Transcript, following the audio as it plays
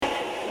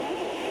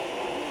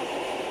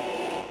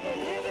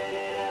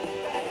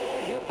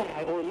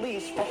or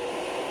lease.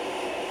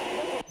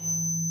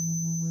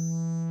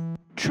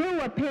 True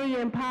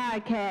Opinion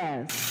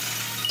Podcast.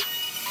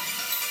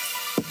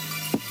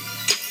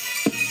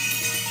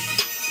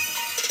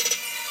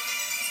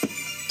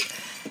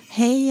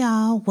 Hey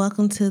y'all,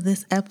 welcome to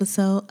this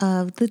episode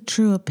of the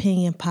True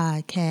Opinion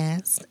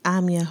Podcast.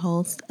 I'm your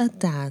host,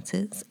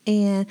 Adontis,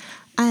 and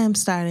I am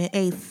starting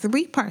a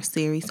 3-part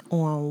series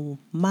on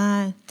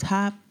my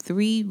top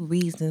 3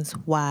 reasons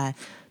why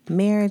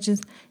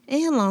marriages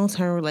and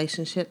long-term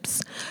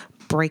relationships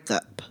break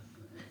up.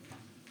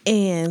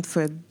 And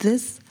for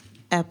this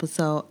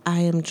episode, I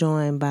am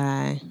joined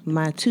by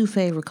my 2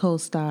 favorite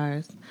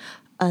co-stars,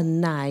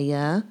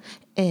 Anaya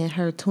and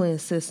her twin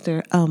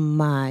sister,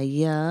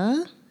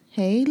 Amaya.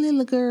 Hey,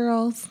 little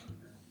girls.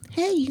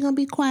 Hey, you gonna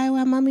be quiet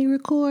while mommy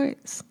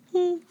records?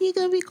 You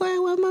gonna be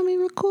quiet while mommy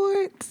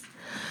records?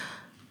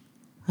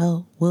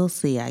 Oh, we'll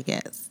see, I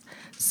guess.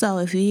 So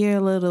if you hear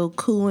a little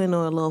cooing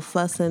or a little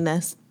fussing,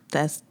 that's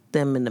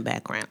them in the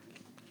background.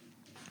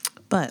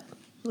 But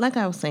like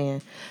I was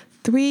saying,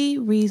 3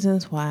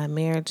 reasons why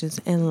marriages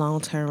and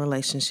long-term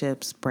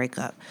relationships break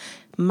up.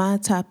 My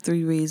top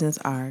 3 reasons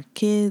are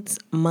kids,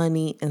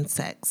 money, and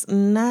sex.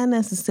 Not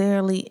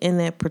necessarily in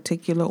that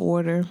particular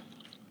order,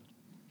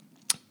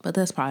 but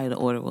that's probably the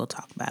order we'll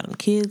talk about them.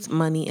 Kids,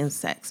 money, and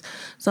sex.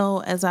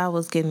 So as I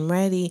was getting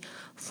ready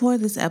for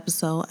this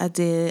episode, I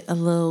did a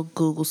little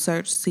Google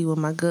search to see what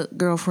my good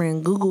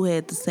girlfriend Google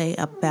had to say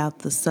about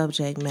the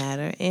subject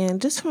matter.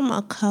 And just from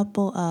a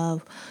couple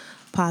of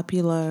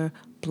popular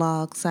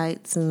blog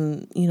sites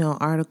and,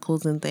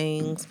 articles and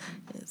things,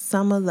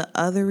 some of the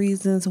other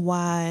reasons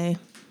why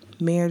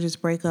marriages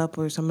break up,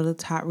 or some of the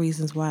top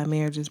reasons why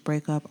marriages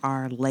break up,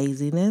 are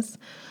laziness,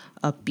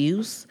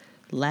 abuse,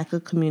 lack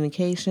of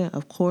communication.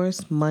 Of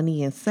course,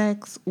 money and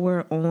sex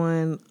were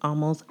on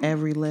almost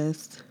every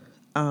list.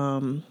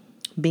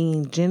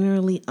 Being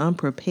generally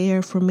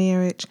unprepared for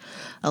marriage,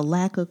 a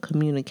lack of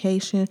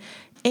communication,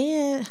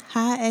 and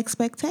high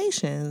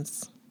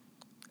expectations.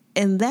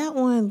 And that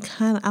one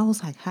I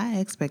was like, high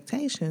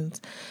expectations.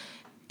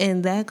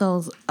 And that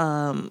goes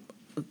along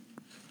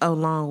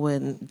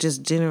with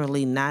just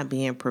generally not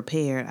being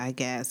prepared, I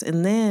guess.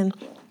 And then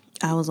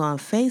I was on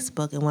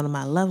Facebook, and one of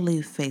my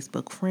lovely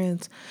Facebook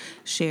friends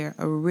shared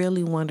a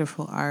really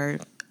wonderful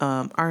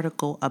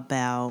article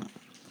about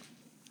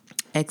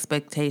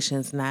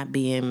expectations not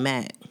being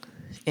met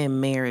in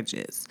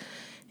marriages,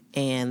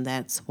 and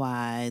that's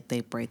why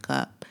they break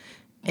up.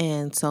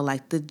 And so,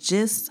 like, the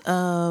gist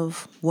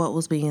of what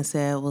was being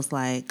said was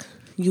like,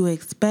 you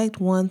expect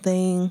one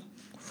thing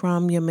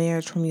from your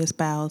marriage, from your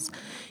spouse,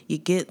 you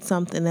get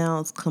something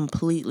else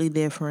completely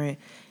different,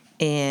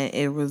 and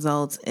it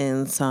results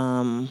in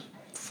some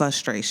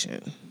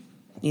frustration,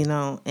 and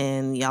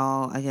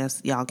I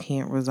guess y'all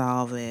can't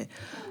resolve it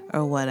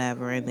or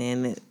whatever, and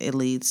then it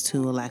leads to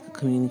a lack of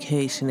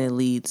communication. It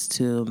leads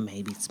to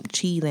maybe some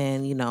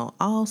cheating,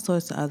 all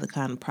sorts of other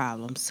kind of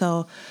problems.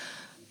 So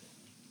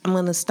I'm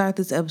going to start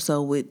this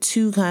episode with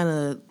 2 kind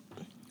of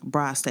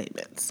broad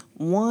statements.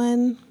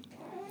 1,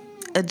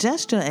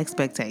 adjust your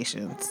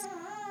expectations.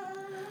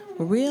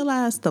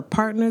 Realize the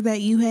partner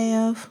that you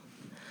have.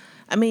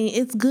 I mean,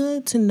 it's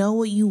good to know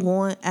what you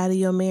want out of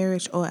your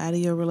marriage or out of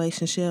your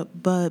relationship,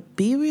 but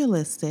be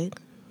realistic.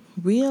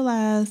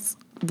 Realize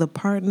the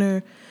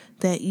partner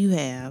that you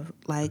have.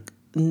 Like,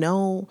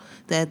 know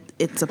that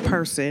it's a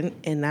person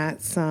and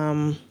not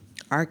some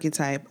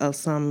archetype of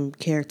some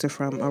character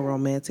from a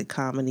romantic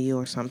comedy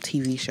or some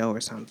TV show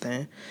or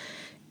something.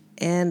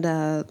 And,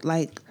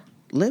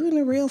 live in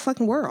the real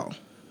fucking world.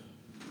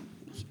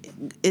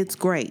 It's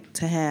great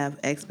to have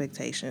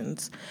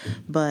expectations,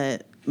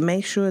 but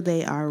make sure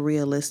they are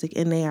realistic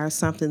and they are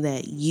something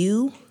that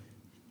you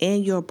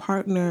and your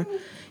partner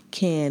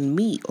can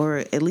meet, or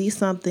at least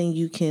something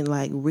you can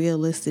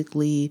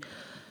realistically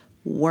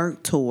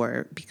work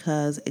toward,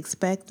 because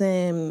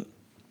expecting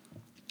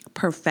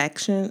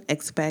perfection,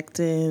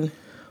 expecting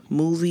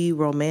movie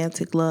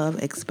romantic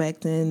love,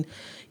 expecting,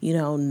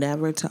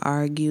 never to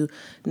argue.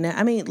 Now,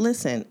 I mean,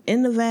 listen,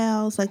 in the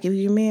vows, like if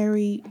you're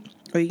married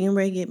or you're getting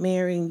ready to get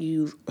married and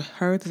you've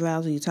heard the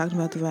vows or you're talking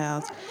about the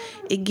vows,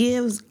 it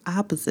gives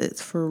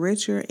opposites for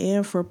richer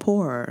and for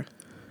poorer,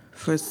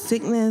 for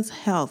sickness,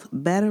 health,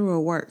 better or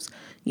worse.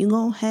 You're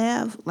going to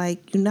have,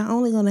 you're not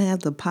only going to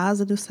have the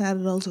positive side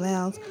of those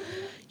vows,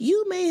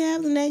 you may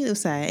have the negative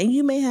side, and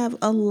you may have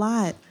a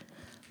lot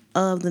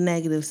of the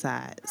negative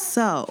side.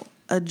 So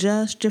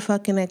adjust your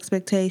fucking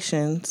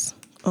expectations.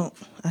 Oh,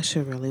 I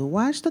should really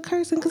watch the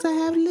cursing because I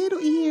have little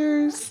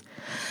ears.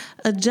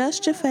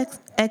 Adjust your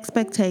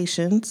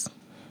expectations.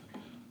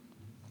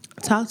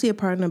 Talk to your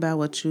partner about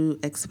what you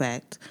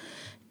expect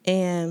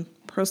and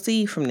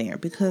proceed from there.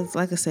 Because,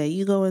 like I said,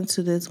 you go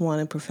into this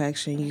wanting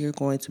perfection, you're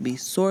going to be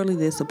sorely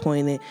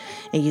disappointed,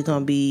 and you're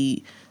going to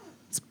be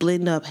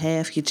splitting up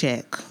half your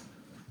check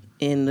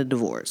in the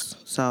divorce.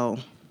 So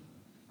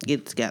get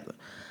it together.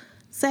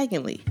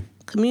 Secondly,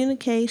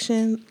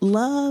 communication,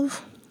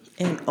 love,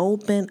 and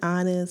open,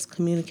 honest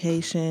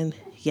communication,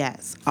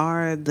 yes,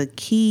 are the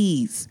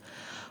keys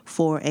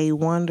for a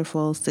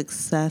wonderful,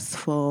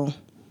 successful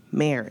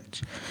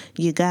marriage.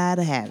 You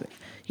gotta have it.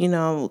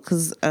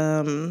 Because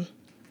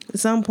at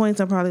some points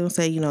I'm probably going to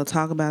say,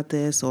 talk about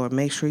this or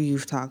make sure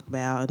you've talked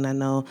about. And I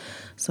know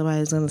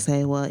somebody's going to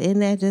say, well, isn't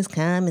that just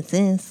common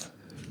sense?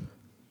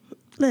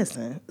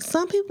 Listen,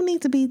 some people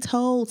need to be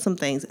told some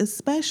things,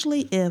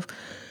 especially if,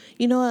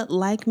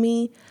 like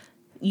me,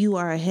 you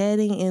are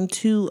heading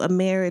into a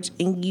marriage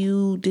and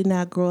you did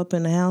not grow up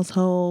in a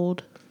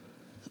household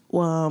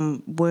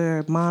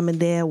where mom and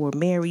dad were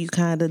married. You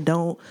kind of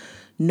don't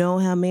know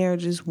how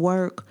marriages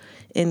work.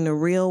 In the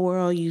real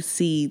world, you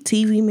see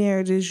TV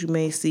marriages, you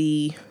may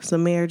see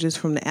some marriages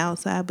from the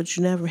outside, but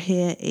you never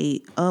had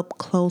a up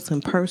close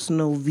and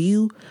personal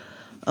view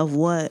of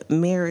what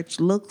marriage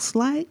looks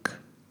like.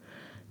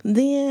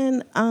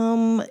 Then,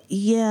 some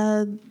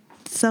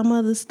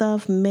of the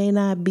stuff may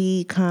not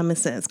be common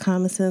sense.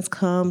 Common sense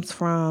comes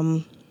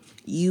from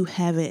you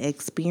having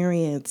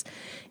experience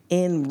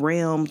in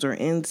realms or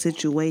in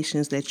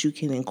situations that you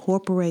can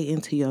incorporate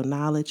into your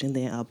knowledge and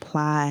then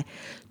apply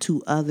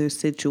to other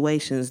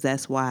situations.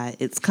 That's why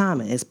it's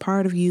common. It's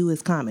part of you,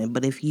 it's common.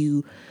 But if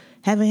you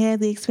haven't had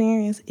the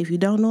experience, if you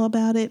don't know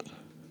about it,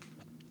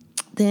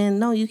 then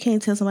no, you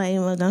can't tell somebody,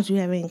 well, don't you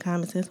have any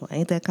common sense? Well,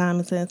 ain't that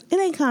common sense? It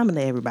ain't common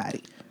to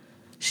everybody.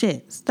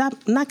 Shit, stop,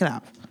 knock it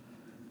off.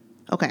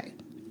 Okay.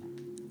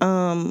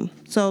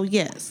 So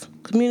yes,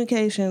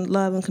 communication,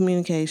 love and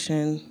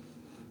communication,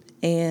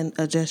 and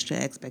adjust your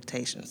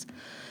expectations.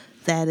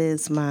 That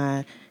is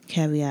my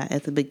caveat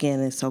at the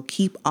beginning. So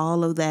keep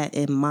all of that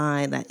in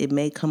mind. That it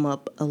may come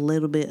up a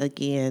little bit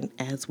again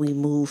as we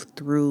move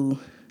through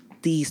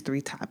these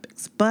 3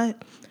 topics.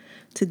 But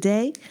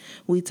today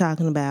we're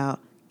talking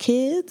about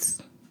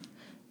kids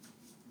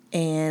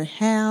and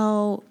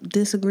how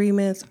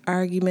disagreements,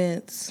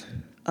 arguments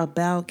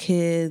about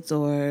kids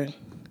or,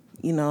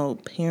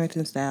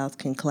 parenting styles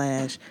can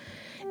clash.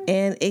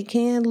 And it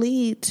can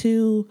lead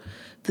to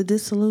the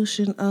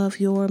dissolution of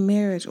your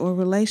marriage or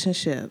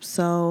relationship.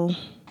 So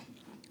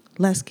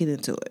let's get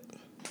into it.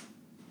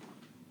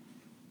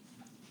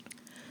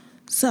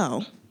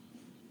 So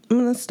I'm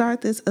going to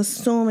start this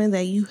assuming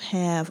that you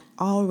have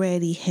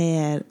already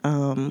had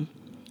a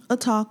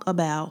talk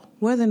about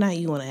whether or not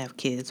you want to have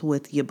kids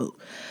with your boo.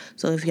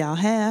 So if y'all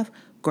have,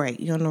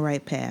 great, you're on the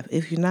right path.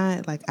 If you're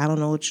not, I don't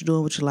know what you're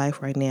doing with your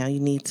life right now, you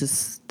need to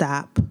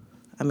stop.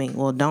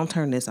 Don't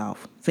turn this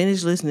off.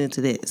 Finish listening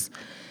to this.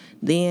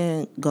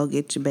 Then go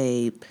get your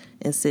babe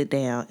and sit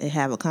down and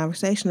have a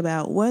conversation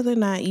about whether or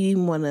not you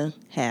even want to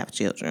have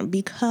children,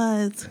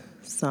 because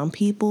some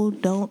people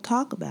don't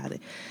talk about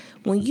it.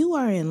 When you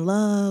are in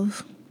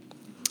love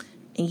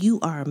and you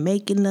are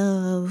making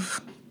love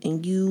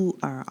and you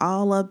are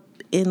all up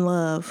in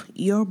love,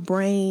 your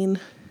brain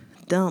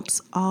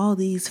dumps all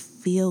these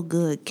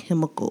feel-good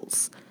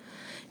chemicals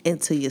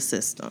into your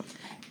system.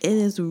 It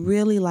is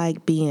really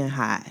like being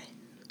high.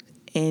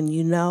 And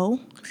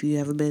if you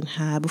ever been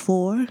high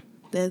before,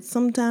 that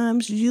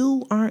sometimes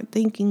you aren't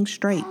thinking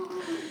straight.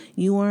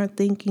 You aren't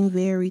thinking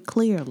very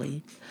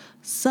clearly.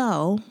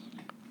 So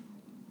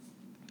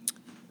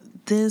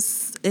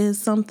this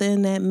is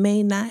something that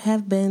may not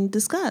have been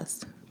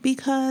discussed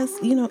because,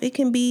 it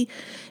can be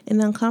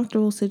an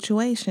uncomfortable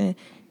situation,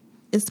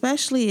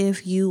 especially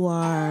if you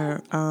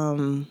are,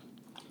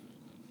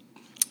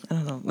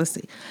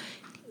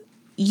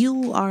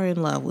 you are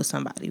in love with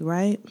somebody,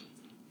 right?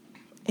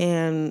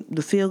 And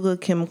the feel-good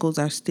chemicals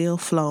are still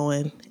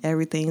flowing.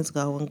 Everything's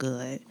going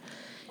good.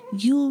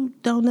 You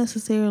don't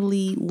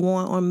necessarily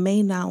want or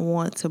may not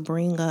want to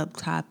bring up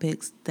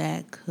topics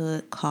that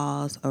could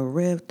cause a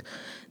rift,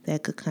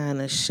 that could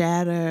kind of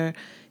shatter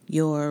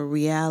your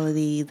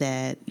reality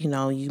that,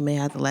 you may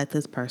have to let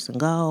this person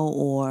go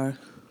or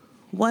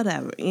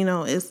whatever.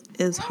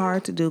 It's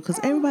hard to do because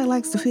everybody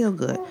likes to feel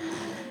good.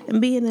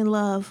 And being in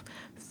love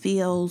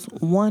feels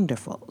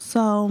wonderful.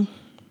 So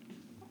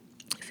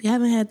if you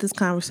haven't had this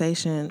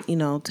conversation,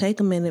 take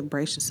a minute,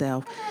 brace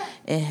yourself,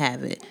 and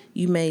have it.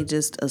 You may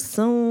just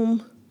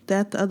assume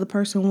that the other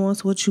person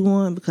wants what you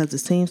want because it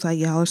seems like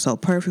y'all are so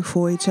perfect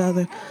for each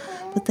other,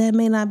 but that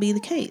may not be the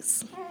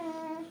case.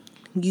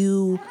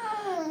 You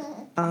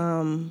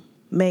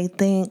may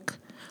think,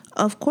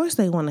 of course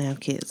they want to have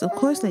kids. Of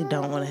course they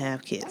don't want to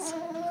have kids.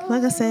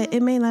 Like I said,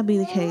 it may not be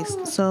the case,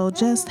 so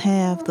just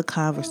have the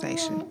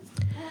conversation.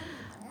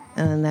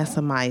 And that's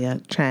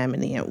Amaya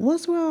chiming in.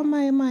 What's wrong,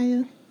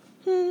 Maya?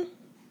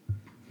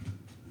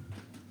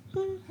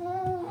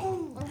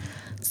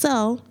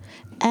 So,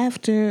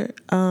 after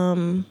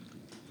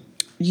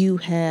you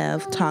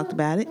have talked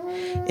about it,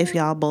 if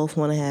y'all both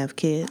want to have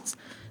kids,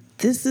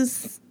 this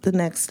is the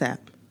next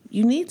step.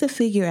 You need to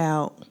figure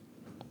out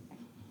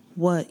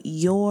what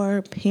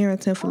your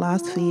parenting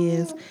philosophy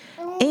is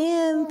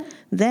and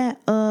that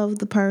of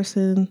the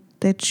person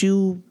that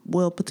you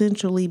will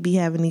potentially be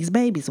having these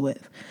babies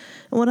with.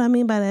 And what I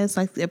mean by that is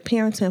like their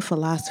parenting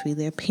philosophy,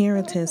 their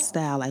parenting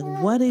style. Like,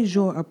 what is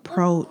your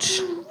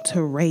approach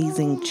to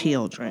raising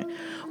children?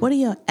 What are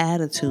your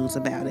attitudes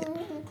about it?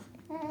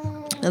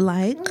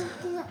 Like,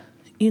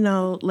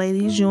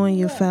 ladies, you and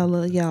your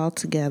fella, y'all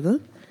together.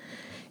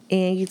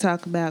 and you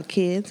talk about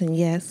kids, and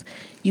yes,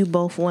 you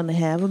both want to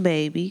have a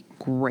baby.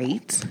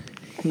 Great.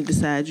 You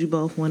decide you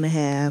both want to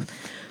have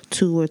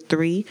 2 or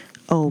 3.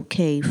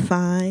 Okay,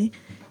 fine.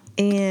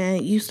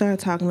 And you start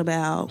talking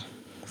about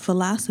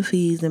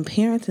philosophies and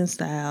parenting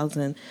styles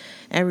and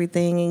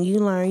everything, and you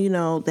learn,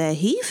 that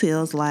he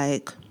feels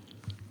like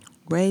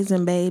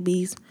raising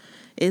babies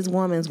is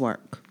woman's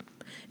work.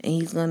 And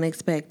he's going to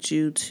expect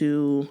you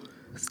to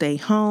stay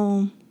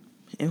home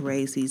and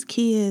raise these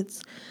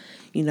kids.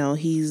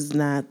 He's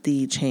not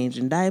the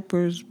changing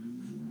diapers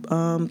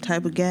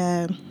type of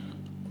guy.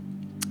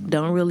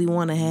 Don't really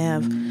want to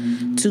have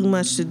too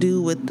much to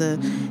do with the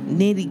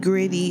nitty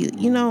gritty.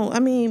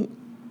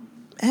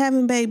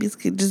 Having babies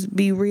could just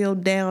be real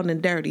down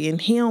and dirty,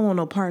 and he don't want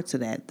no parts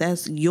of that.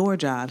 That's your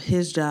job.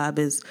 His job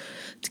is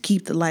to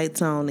keep the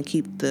lights on and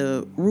keep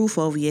the roof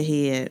over your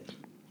head,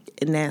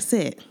 and that's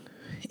it.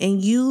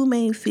 And you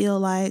may feel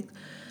like,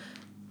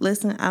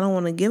 listen, I don't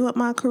want to give up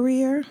my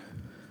career.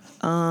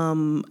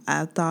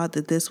 I thought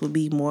that this would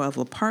be more of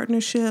a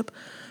partnership,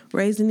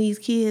 raising these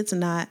kids,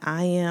 not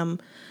I am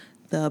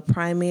the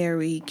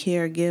primary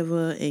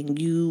caregiver and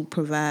you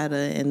provider,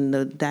 and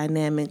the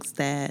dynamics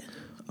that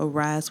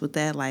arise with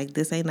that. Like,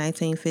 this ain't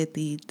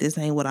 1950, this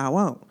ain't what I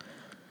want.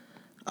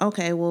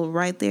 Okay, well,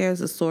 right there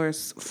is a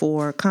source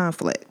for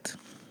conflict.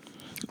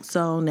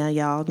 So now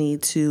y'all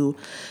need to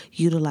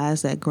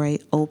utilize that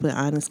great, open,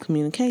 honest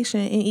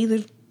communication and either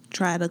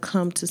try to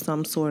come to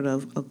some sort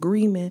of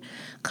agreement,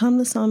 come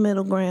to some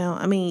middle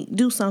ground.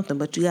 Do something,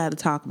 but you got to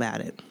talk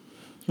about it.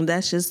 And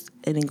that's just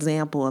an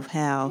example of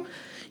how,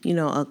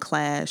 a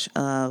clash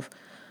of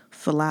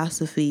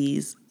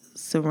philosophies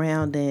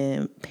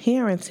surrounding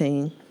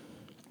parenting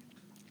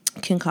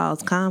can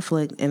cause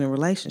conflict in a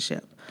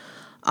relationship.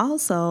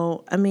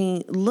 Also,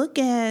 look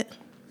at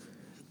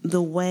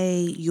the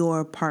way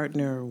your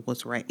partner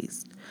was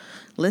raised.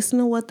 Listen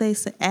to what they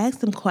say. Ask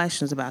them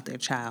questions about their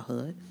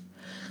childhood.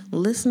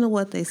 Listen to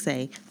what they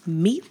say.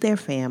 Meet their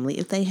family.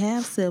 If they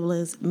have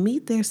siblings,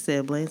 meet their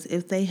siblings.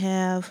 If they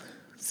have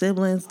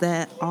siblings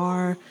that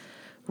are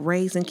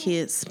raising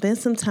kids, spend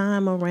some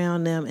time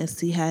around them and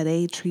see how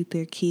they treat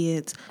their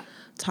kids.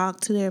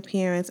 Talk to their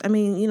parents.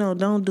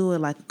 Don't do it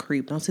like a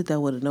creep. Don't sit there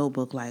with a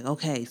notebook like,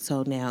 okay,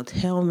 so now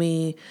tell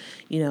me,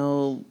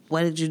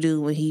 what did you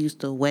do when he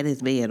used to wet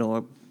his bed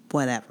or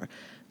whatever.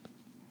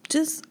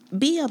 Just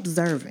be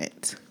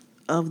observant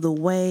of the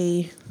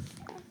way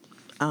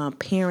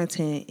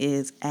parenting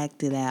is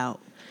acted out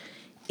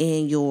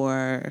in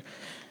your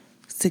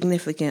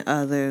significant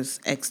other's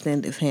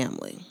extended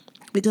family,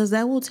 because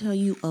that will tell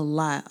you a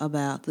lot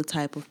about the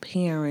type of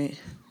parent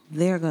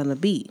they're going to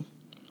be.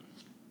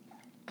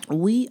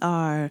 We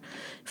are,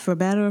 for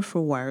better or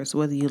for worse,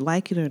 whether you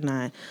like it or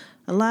not,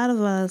 a lot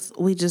of us,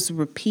 we just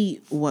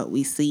repeat what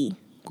we see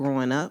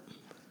growing up.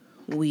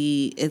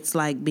 It's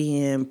like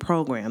being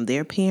programmed.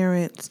 Their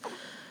parents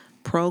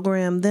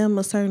program them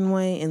a certain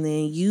way, and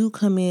then you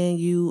come in,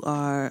 you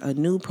are a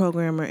new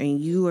programmer, and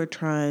you are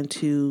trying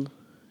to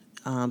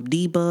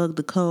debug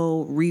the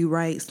code,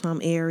 rewrite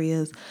some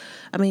areas.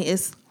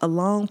 It's a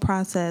long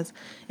process.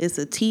 It's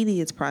a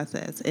tedious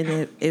process,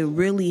 and it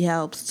really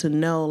helps to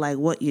know like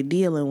what you're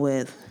dealing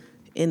with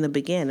in the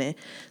beginning.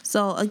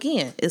 So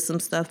again, it's some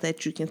stuff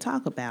that you can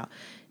talk about.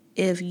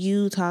 If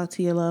you talk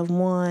to your loved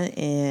one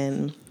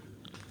and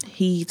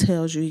he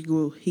tells you he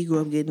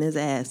grew up getting his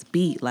ass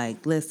beat,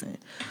 like, listen,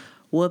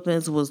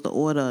 whoopings was the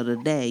order of the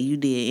day. You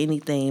did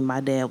anything,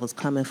 my dad was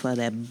coming for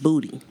that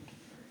booty.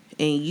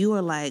 And you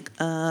are like,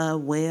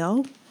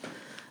 well,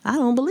 I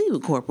don't believe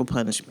in corporal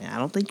punishment. I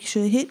don't think you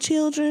should hit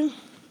children.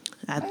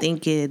 I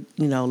think it,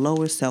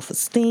 lowers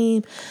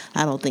self-esteem.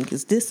 I don't think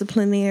it's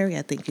disciplinary.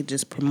 I think it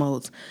just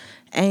promotes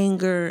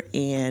anger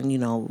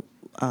and,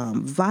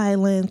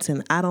 violence.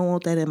 And I don't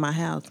want that in my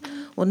house.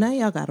 Well, now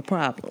y'all got a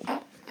problem.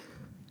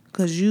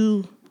 Because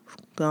you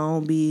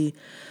going to be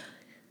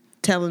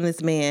telling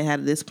this man how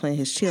to discipline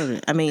his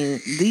children.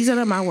 These are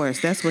not my words.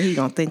 That's what he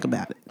going to think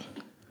about it.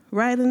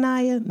 Right,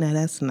 Anaya? Now,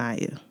 that's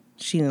Anaya.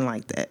 She didn't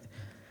like that.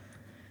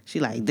 She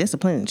like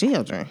disciplining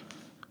children.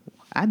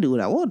 I do what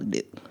I want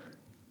to do.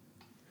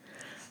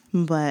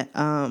 But,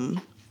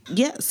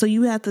 so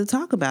you have to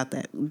talk about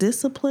that.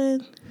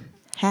 Discipline,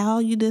 how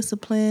you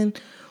discipline,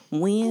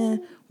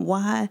 when,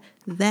 why.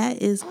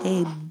 That is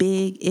a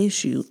big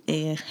issue.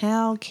 And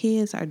how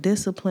kids are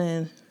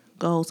disciplined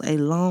goes a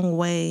long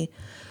way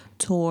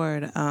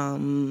toward,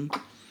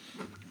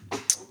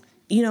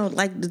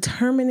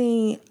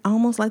 determining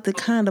almost like the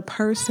kind of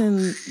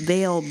person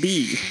they'll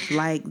be.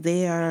 Like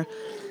their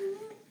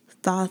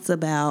thoughts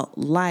about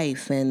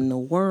life and the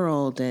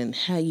world and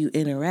how you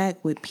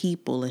interact with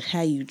people and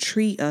how you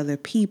treat other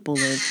people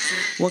and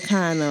what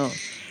kind of...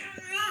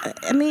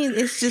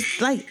 it's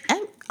just like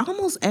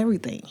almost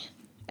everything.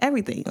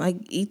 Everything.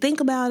 Like, you think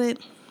about it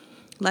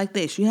like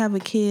this. You have a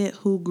kid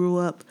who grew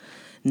up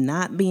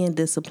not being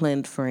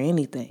disciplined for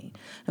anything.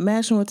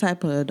 Imagine what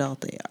type of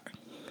adult they are.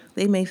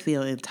 They may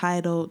feel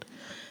entitled.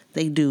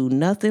 They do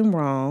nothing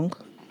wrong.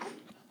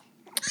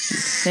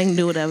 They can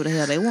do whatever the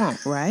hell they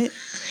want, right?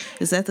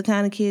 Is that the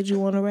kind of kid you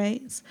want to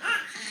raise?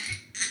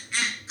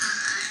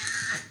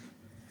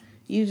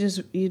 You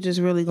just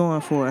really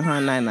going for it,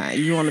 huh? Nah.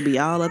 You want to be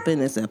all up in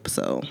this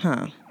episode,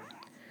 huh?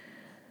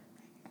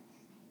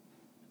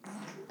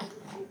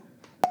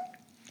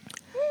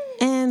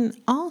 And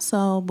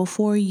also,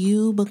 before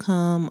you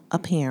become a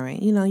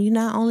parent, you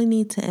not only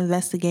need to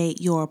investigate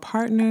your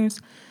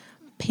partner's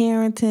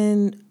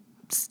parenting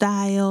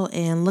style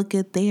and look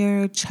at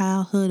their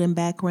childhood and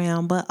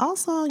background, but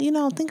also,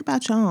 think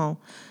about your own.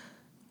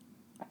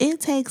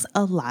 It takes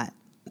a lot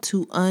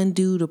to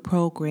undo the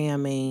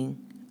programming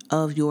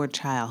of your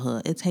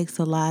childhood. It takes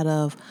a lot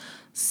of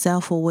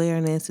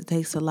self-awareness. It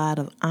takes a lot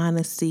of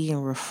honesty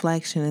and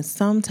reflection. And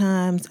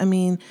sometimes,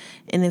 and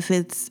if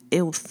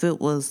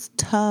it was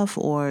tough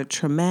or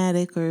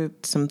traumatic or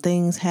some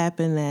things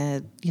happen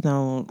that,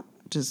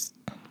 just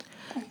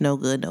no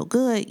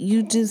good,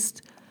 you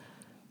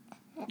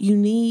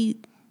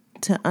need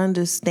to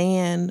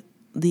understand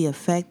the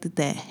effect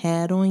that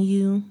had on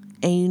you.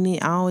 And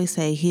I always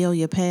say, heal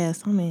your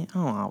past. I don't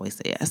always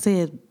say it. I say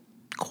it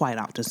quite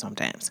often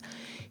sometimes.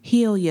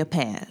 Heal your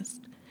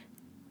past.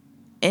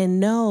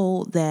 And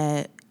know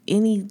that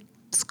any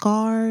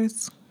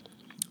scars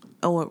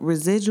or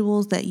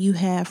residuals that you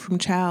have from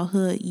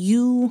childhood,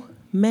 you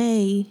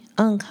may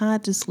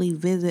unconsciously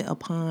visit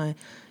upon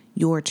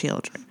your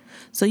children.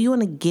 So you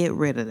want to get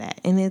rid of that.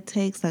 And it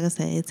takes, like I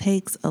said, it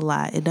takes a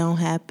lot. It don't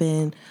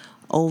happen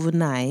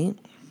overnight.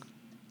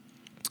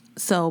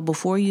 So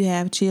before you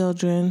have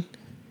children,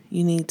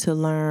 you need to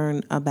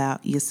learn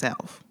about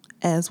yourself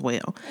as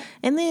well.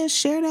 And then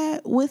share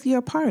that with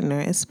your partner,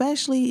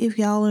 especially if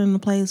y'all are in a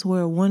place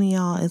where one of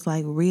y'all is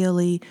like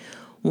really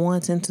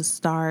wanting to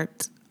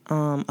start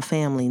a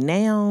family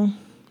now.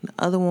 The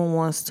other one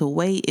wants to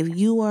wait. If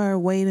you are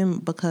waiting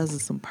because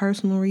of some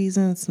personal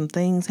reasons, some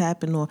things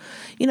happen, or,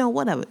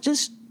 whatever,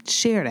 just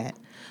share that.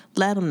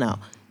 Let them know.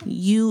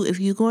 If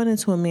you're going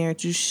into a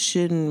marriage, you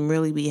shouldn't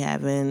really be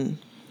having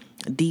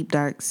deep,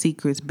 dark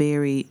secrets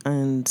buried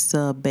in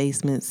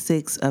sub-basement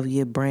 6 of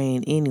your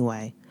brain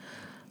anyway.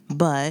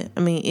 But,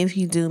 if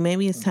you do,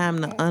 maybe it's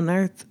time to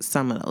unearth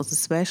some of those,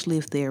 especially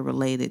if they're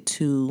related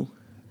to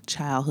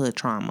childhood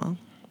trauma.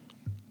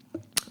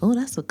 Oh,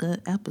 that's a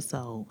good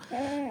episode.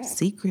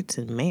 Secrets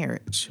in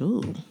marriage.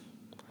 Ooh,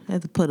 I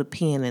had to put a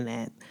pin in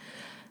that.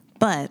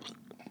 But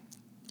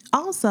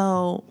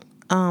also,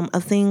 a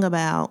thing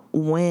about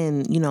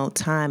when,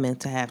 timing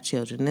to have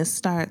children. This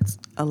starts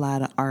a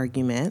lot of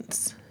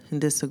arguments and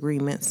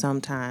disagreements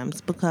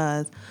sometimes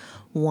because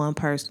one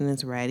person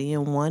is ready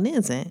and one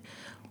isn't.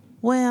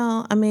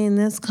 Well,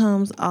 this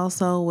comes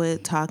also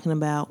with talking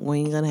about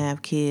when you're going to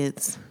have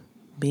kids,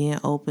 being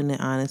open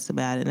and honest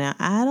about it. Now,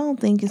 I don't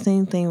think it's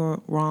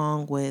anything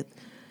wrong with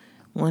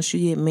once you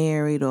get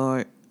married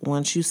or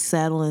once you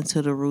settle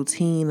into the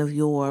routine of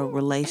your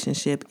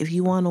relationship, if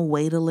you want to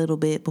wait a little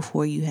bit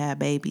before you have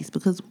babies.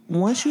 Because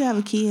once you have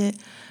a kid,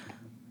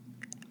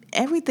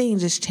 everything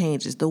just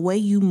changes. The way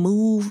you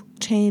move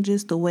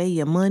changes. The way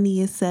your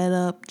money is set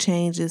up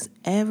changes.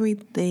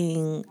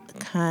 Everything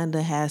kind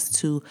of has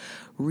to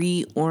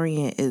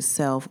reorient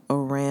itself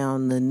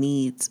around the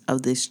needs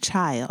of this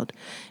child.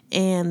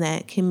 And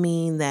that can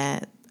mean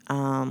that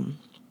some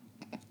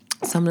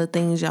of the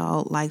things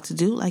y'all like to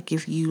do, like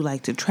if you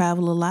like to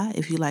travel a lot,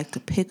 if you like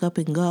to pick up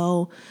and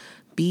go,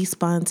 be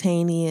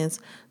spontaneous,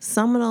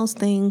 some of those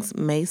things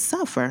may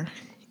suffer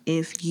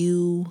if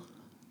you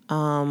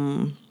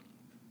were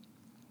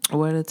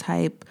the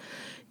type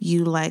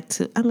you like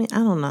to, I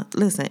don't know.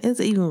 Listen, it's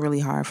even really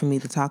hard for me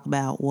to talk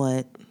about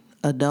what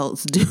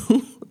adults do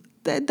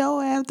that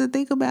don't have to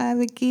think about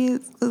having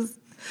kids because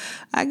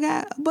I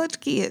got a bunch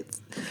of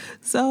kids.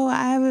 So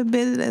I haven't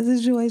been in that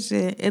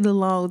situation in a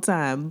long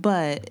time.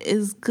 But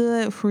it's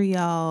good for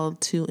y'all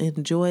to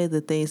enjoy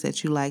the things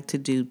that you like to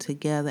do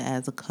together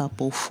as a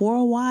couple for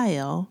a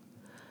while.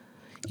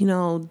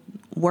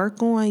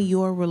 Work on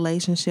your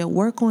relationship,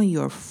 work on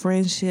your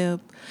friendship,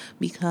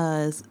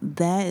 because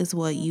that is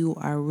what you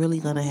are really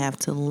going to have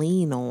to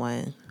lean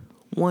on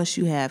once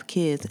you have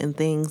kids and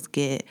things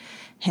get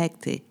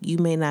hectic. You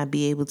may not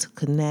be able to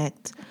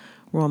connect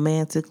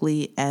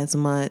romantically as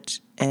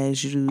much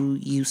as you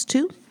used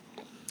to.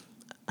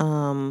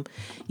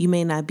 You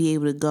may not be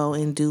able to go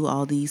and do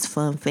all these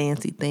fun,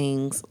 fancy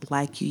things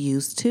like you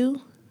used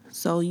to.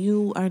 So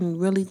you are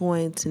really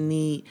going to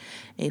need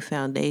a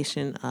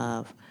foundation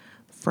of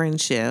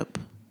friendship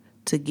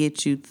to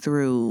get you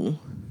through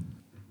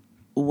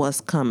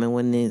what's coming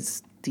when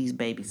these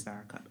babies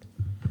start coming.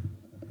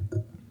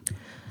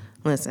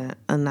 Listen,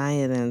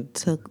 Anaya then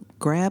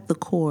grabbed the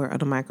cord of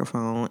the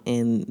microphone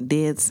and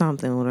did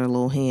something with her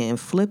little hand and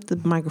flipped the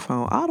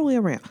microphone all the way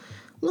around.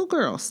 Little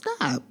girl,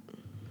 stop.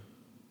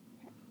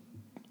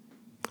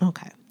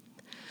 Okay.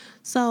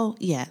 So,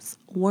 yes,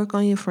 work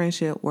on your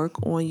friendship,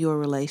 work on your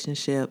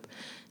relationship,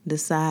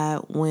 decide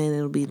when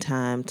it'll be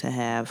time to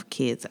have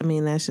kids.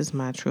 That's just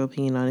my true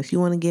opinion on it. If you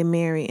want to get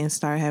married and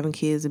start having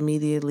kids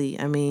immediately,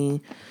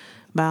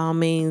 by all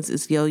means,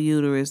 it's your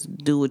uterus,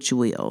 do what you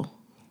will.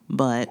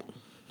 But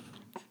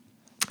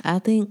I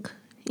think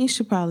you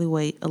should probably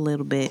wait a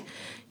little bit,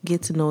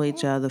 get to know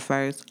each other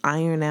first,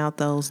 iron out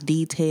those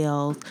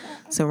details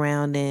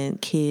surrounding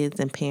kids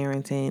and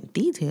parenting.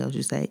 Details,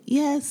 you say?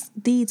 Yes,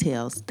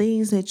 details.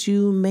 Things that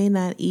you may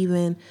not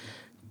even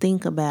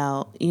think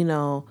about,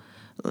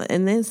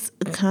 and this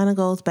kind of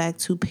goes back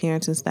to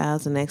parenting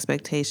styles and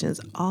expectations,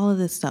 all of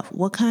this stuff.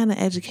 What kind of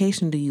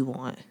education do you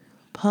want?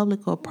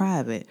 Public or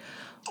private?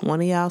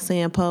 One of y'all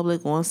saying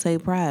public, one say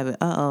private.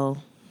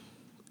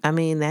 I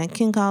mean, that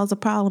can cause a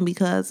problem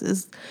because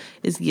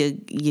it's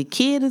your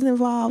kid is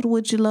involved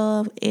with your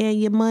love and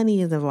your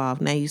money is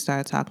involved. Now you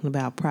start talking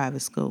about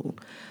private school.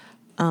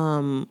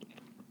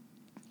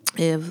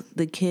 If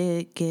the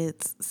kid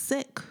gets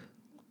sick,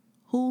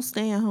 who's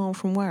staying home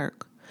from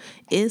work?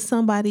 Is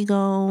somebody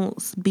going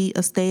to be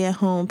a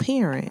stay-at-home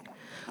parent?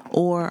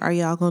 Or are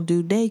y'all going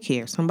to do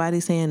daycare?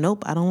 Somebody saying,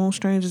 nope, I don't want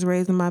strangers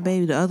raising my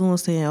baby. The other one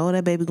saying, oh,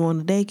 that baby going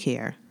to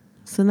daycare.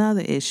 It's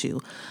another issue.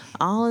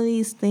 All of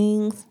these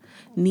things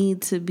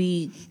need to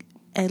be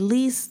at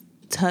least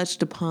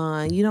touched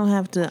upon. You don't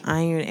have to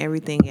iron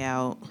everything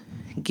out,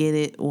 get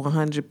it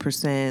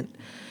 100%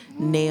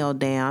 nailed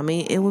down. I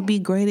mean, it would be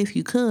great if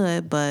you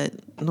could, but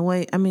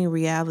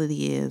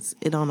reality is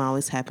it don't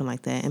always happen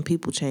like that, and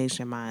people change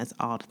their minds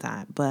all the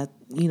time. But,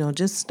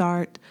 just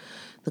start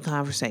the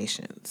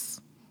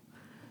conversations.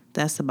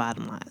 That's the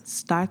bottom line.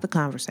 Start the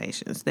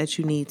conversations that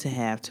you need to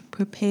have to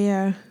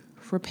prepare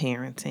for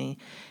parenting.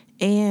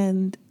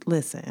 And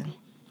listen,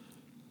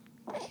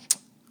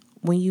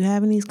 when you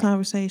having these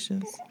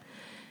conversations,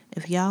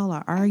 if y'all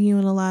are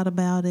arguing a lot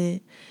about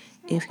it,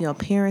 if your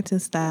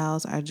parenting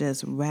styles are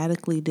just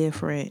radically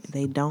different,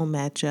 they don't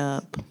match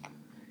up,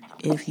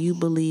 if you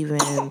believe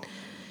in,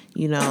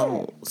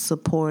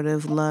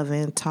 supportive,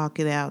 loving, talk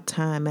it out,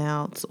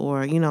 timeouts,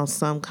 or,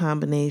 some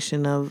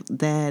combination of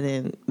that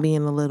and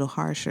being a little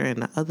harsher,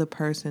 and the other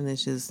person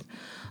is just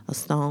a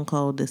stone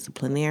cold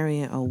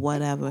disciplinarian or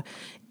whatever,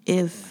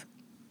 if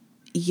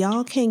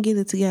y'all can't get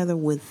it together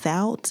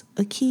without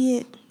a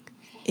kid,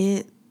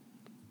 it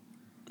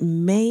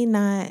may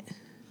not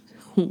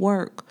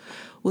work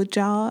with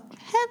y'all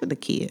having a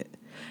kid.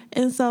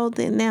 And so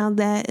then now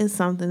that is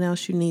something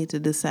else you need to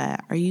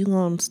decide. Are you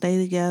going to stay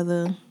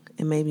together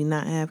and maybe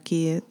not have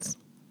kids?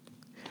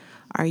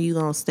 Are you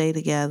going to stay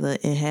together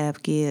and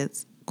have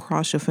kids,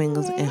 cross your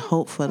fingers and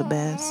hope for the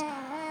best?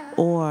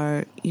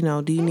 Or,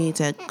 do you need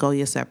to go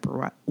your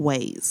separate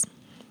ways?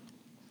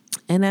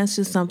 And that's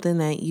just something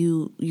that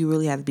you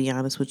really have to be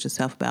honest with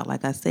yourself about.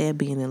 Like I said,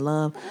 being in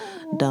love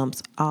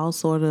dumps all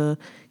sort of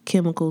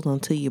chemicals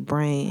onto your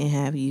brain and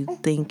have you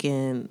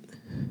thinking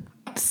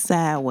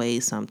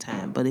sideways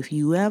sometimes. But if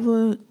you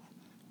ever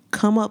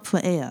come up for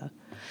air,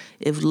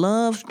 if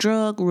love's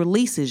drug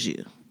releases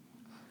you,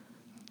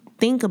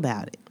 think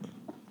about it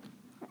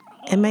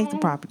and make the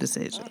proper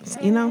decisions,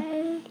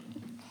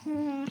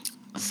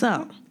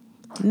 So,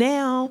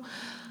 now,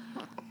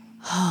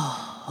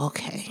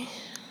 okay.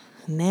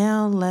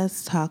 Now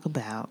let's talk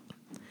about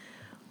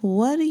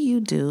what do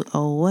you do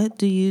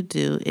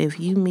if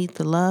you meet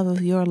the love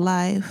of your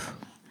life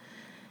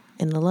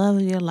and the love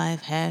of your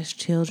life has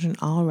children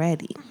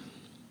already.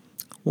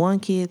 1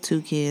 kid,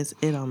 2 kids,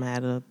 it don't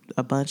matter,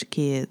 a bunch of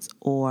kids,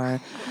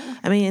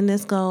 and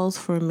this goes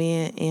for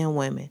men and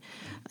women.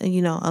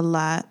 A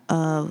lot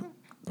of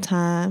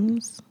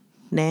times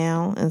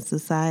now in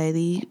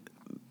society,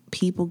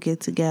 people get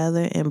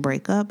together and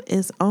break up.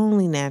 It's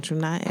only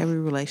natural. Not every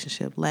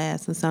relationship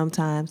lasts. And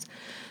sometimes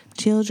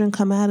children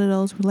come out of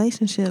those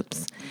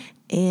relationships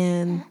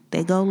and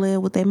they go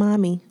live with their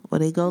mommy or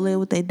they go live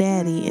with their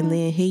daddy. And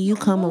then here you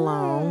come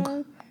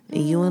along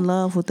and you in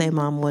love with their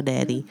mom or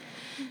daddy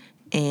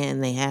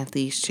and they have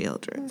these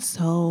children.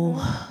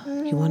 So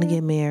you want to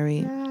get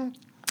married.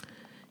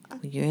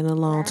 You're in a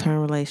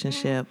long-term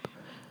relationship.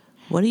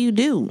 What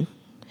do?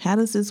 How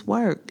does this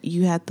work?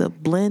 You have to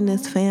blend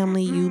this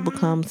family. You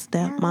become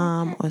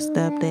stepmom or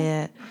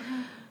stepdad.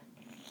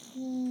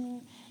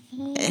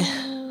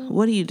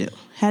 What do you do?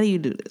 How do you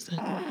do this?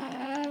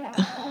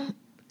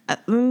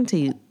 Let me tell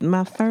you,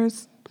 my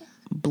first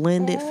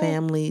blended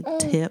family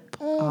tip,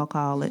 I'll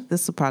call it.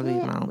 This will probably be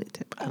my only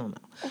tip. I don't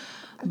know.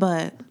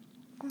 But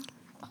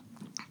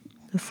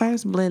the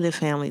first blended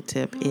family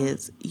tip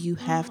is you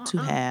have to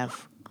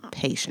have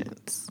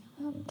patience.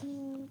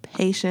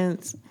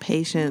 Patience.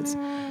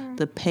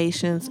 The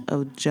patience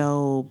of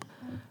Job.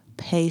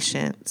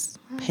 Patience.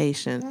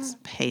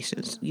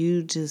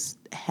 You just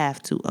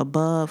have to,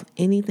 above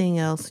anything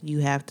else, you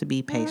have to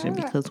be patient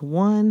because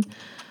one,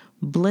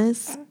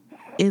 bliss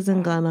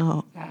isn't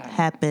gonna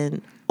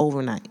happen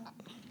overnight.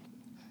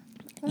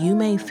 You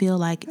may feel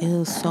like it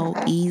is so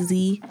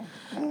easy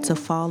to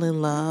fall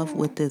in love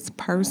with this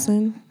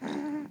person.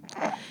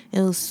 It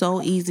was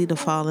so easy to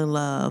fall in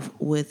love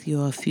with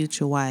your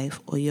future wife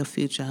or your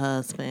future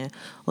husband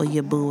or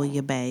your boo or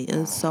your bae. It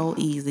was so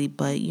easy,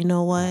 but you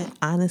know what?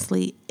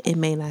 Honestly, it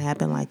may not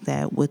happen like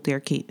that with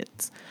their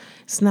kids.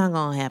 It's not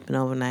going to happen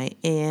overnight.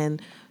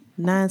 And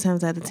 9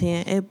 times out of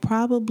 10, it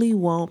probably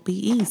won't be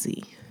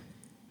easy.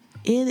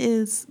 It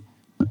is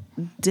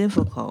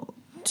difficult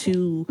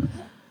to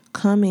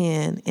come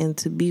in and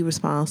to be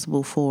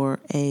responsible for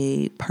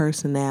a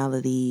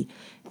personality,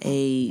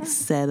 a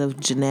set of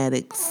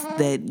genetics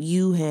that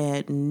you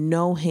had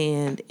no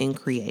hand in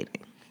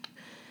creating.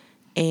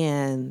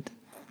 And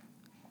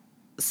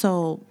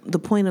so the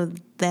point of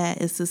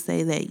that is to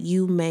say that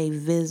you may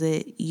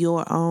visit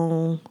your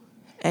own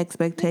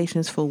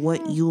expectations for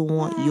what you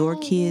want your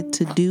kid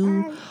to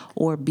do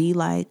or be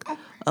like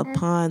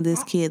upon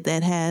this kid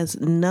that has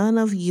none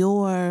of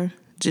your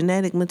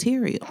genetic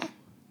material,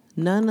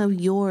 none of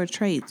your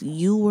traits.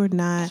 You were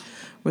not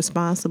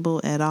responsible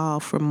at all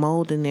for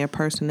molding their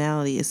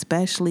personality,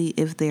 especially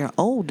if they're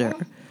older.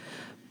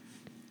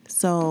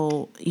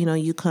 So,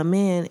 you come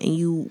in and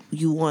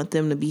you want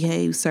them to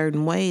behave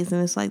certain ways,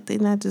 and it's like they're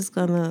not just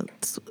gonna.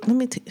 Let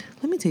me tell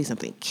you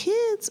something.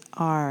 Kids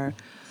are,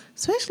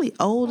 especially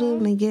older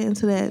when they get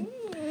into that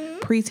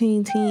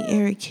preteen, teen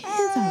era,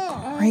 kids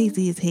are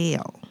crazy as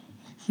hell.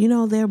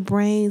 Their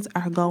brains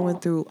are going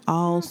through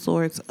all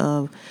sorts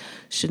of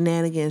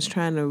shenanigans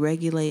trying to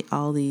regulate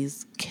all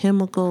these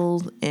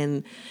chemicals.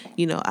 And,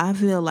 I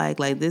feel like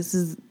this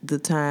is the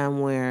time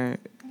where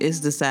it's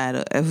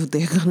decided if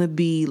they're going to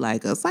be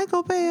like a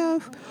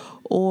psychopath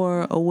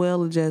or a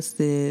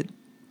well-adjusted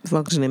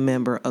functioning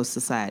member of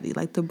society.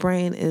 Like the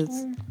brain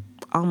is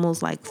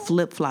almost like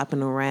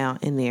flip-flopping around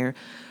in there,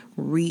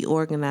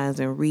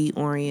 reorganizing,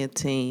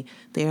 reorienting.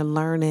 They're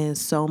learning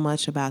so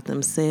much about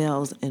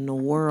themselves and the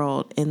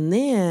world. And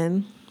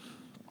then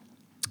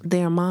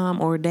their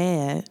mom or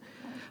dad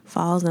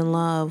falls in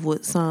love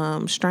with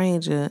some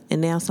stranger,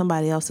 and now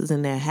somebody else is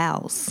in their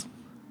house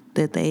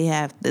that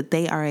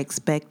they are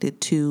expected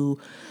to,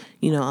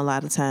 a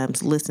lot of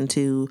times listen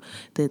to,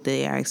 that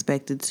they are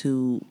expected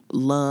to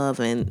love,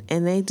 and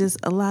they just,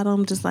 a lot of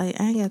them just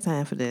like, I ain't got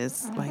time for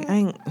this. Like,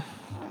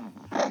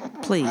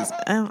 please,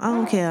 I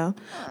don't care.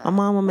 My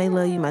mama may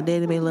love you, my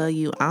daddy may love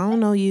you. I don't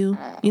know you.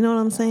 You know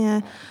what I'm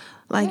saying?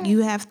 Like,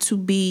 you have to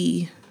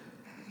be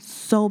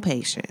so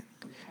patient,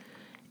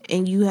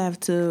 and you have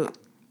to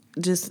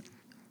just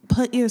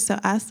put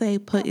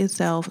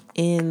yourself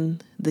in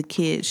the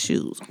kid's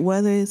shoes.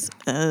 Whether it's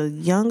a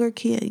younger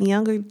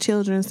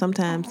children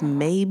sometimes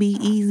may be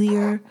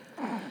easier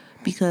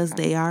because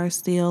they are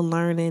still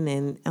learning,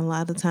 and a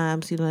lot of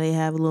times, they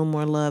have a little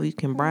more love. You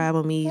can bribe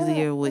them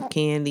easier with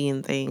candy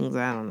and things.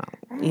 I don't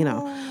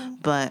know,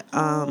 but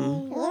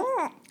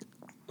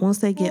once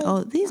they get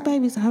old, these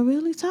babies are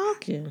really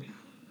talking.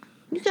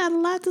 You got a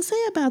lot to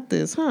say about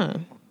this, huh?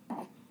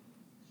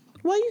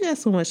 Why you got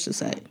so much to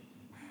say?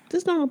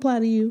 This don't apply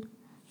to you.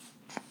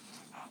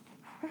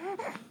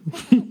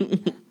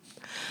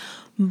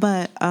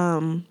 But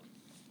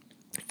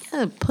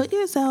put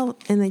yourself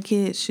in the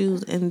kid's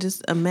shoes and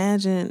just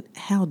imagine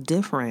how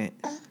different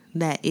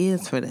that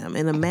is for them,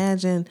 and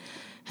imagine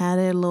how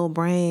their little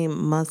brain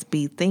must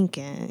be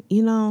thinking.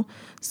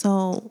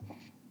 So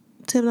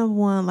tip number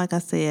 1, like I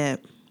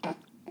said,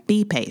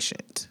 be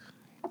patient.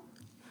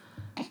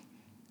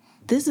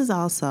 This is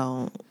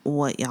also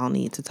what y'all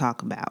need to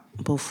talk about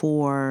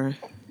before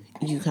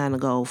you kind of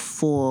go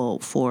full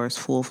force,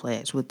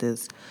 full-fledged with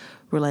this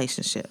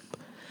relationship.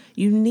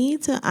 You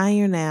need to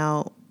iron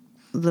out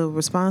the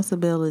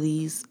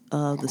responsibilities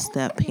of the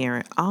step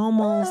parent,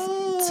 almost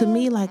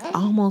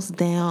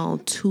down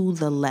to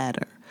the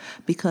letter,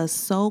 because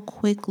so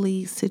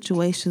quickly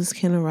situations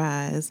can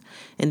arise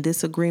and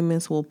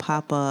disagreements will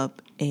pop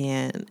up,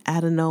 and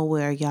out of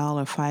nowhere y'all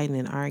are fighting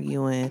and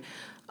arguing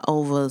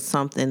over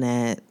something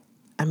that,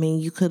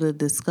 you could have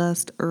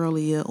discussed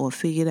earlier or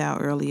figured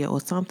out earlier, or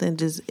something.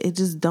 It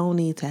just don't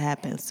need to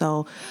happen.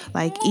 So,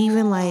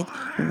 even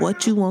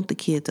what you want the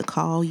kid to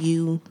call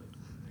you,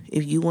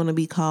 if you want to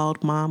be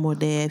called mom or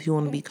dad, if you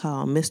want to be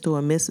called Mr.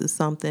 or Mrs.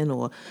 something,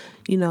 or,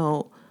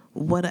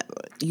 whatever,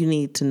 you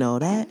need to know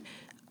that.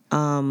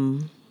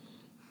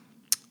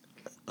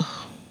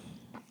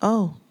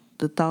 Oh,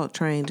 the thought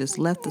train just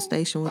left the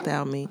station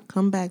without me.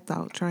 Come back,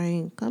 thought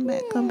train. Come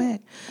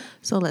back.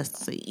 So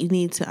let's see. You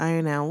need to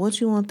iron out what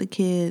you want the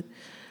kid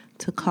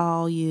to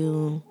call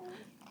you.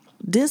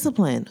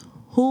 Discipline.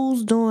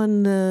 Who's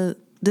doing the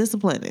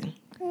disciplining?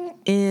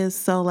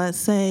 So let's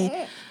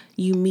say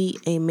you meet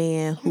a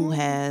man who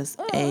has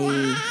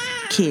a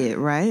kid,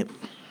 right?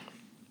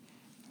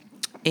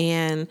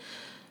 And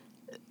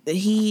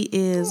he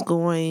is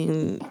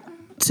going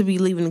to be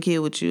leaving the kid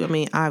with you.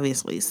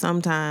 Obviously,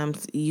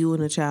 sometimes you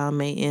and the child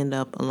may end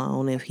up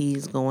alone if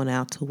he's going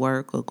out to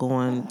work or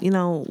going,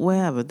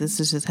 wherever.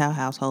 This is just how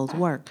households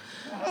work.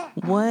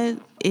 What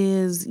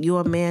is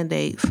your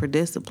mandate for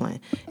discipline?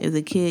 If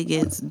the kid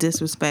gets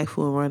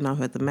disrespectful and run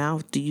off at the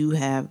mouth, do you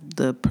have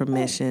the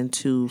permission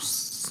to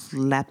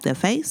slap their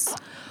face?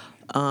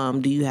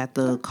 Do you have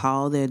to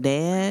call their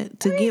dad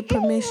to get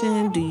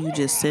permission? Do you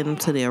just send them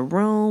to their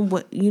room?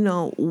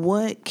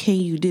 What can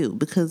you do?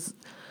 Because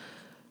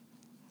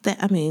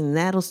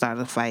that'll start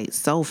a fight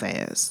so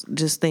fast.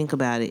 Just think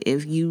about it.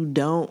 If you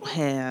don't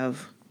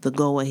have the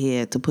go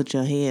ahead to put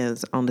your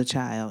hands on the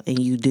child, and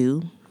you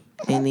do,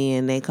 And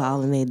then they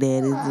calling their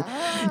daddy,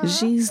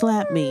 she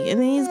slapped me,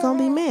 and then he's gonna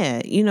be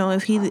mad.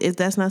 If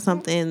that's not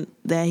something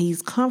that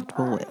he's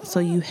comfortable with. So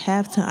you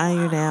have to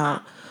iron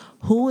out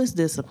who is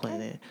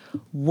disciplining,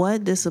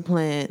 what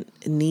discipline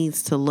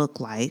needs to look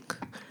like.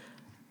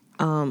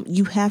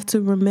 You have to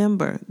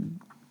remember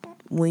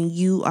when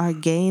you are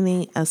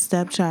gaining a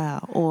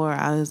stepchild or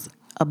as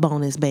a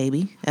bonus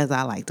baby, as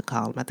I like to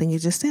call them. I think it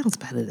just sounds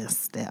better than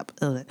step.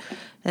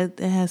 It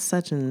has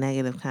such a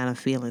negative kind of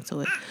feeling to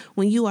it.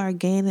 When you are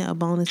gaining a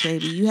bonus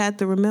baby, you have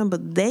to remember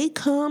they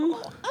come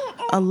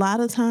a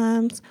lot of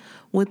times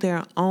with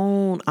their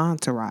own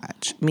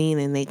entourage,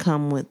 meaning they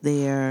come with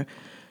their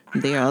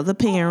other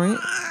parent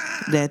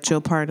that your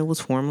partner was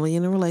formerly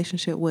in a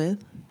relationship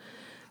with.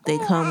 They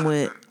come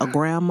with a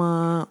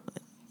grandma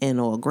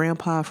or a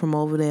grandpa from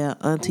over there,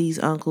 aunties,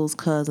 uncles,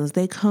 cousins.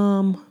 They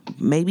come,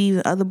 maybe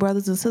even other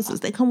brothers and sisters.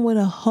 They come with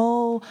a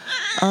whole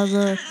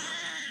other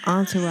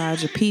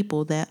entourage of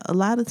people that a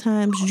lot of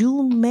times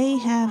you may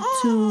have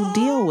to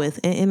deal with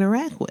and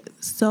interact with.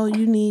 So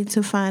you need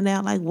to find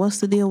out, like, what's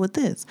the deal with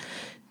this?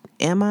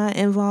 Am I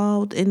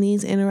involved in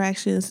these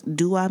interactions?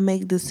 Do I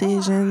make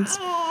decisions?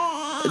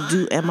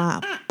 Am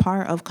I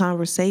part of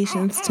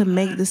conversations to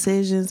make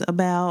decisions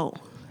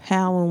about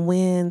how and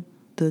when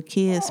the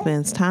kid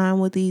spends time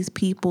with these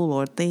people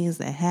or things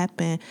that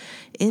happen?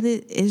 It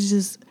is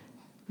just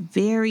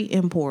very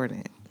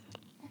important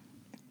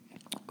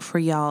for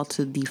y'all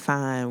to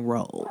define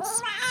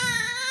roles.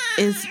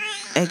 It's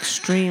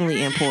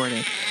extremely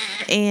important.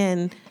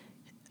 And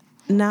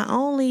not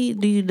only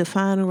do you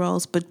define the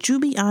roles, but you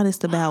be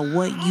honest about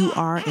what you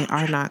are and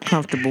are not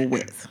comfortable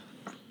with.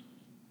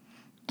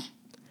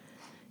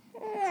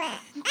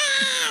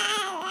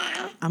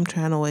 I'm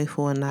trying to wait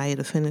for Anaya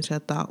to finish her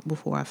thought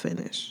before I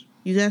finish.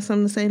 You got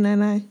something to say,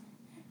 Nana?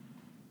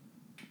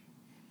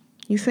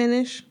 You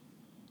finish?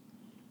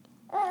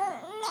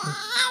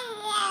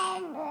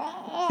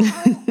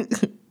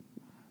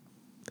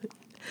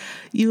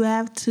 You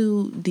have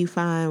to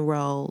define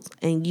roles,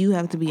 and you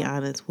have to be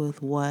honest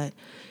with what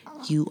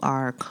you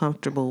are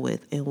comfortable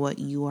with and what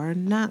you are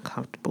not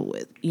comfortable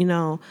with.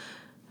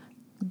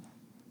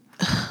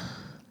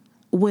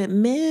 With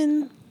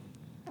men,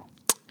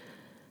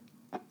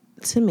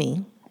 to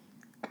me,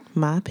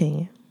 my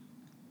opinion,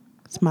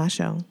 it's my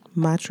show,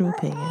 my true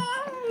opinion,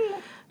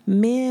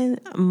 men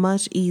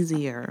much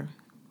easier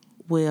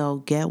will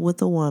get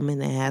with a woman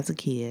that has a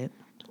kid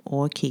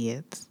or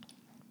kids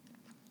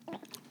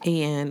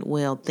and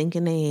will think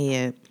in their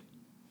head,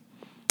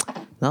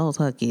 those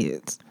her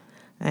kids.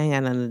 I ain't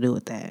got nothing to do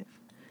with that.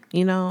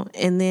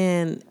 And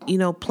then,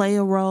 play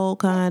a role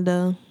kind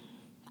of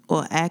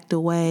or act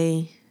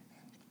away.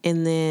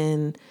 And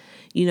then,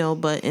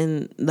 but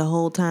in the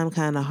whole time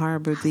kind of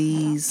harbor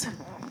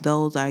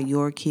those are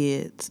your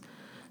kids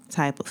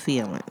type of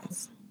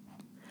feelings.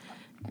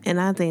 And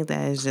I think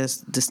that is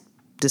just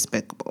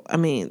despicable. I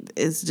mean,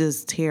 it's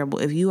just terrible.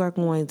 If you are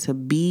going to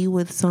be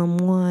with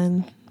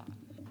someone,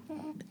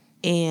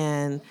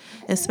 and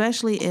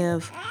especially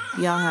if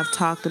y'all have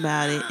talked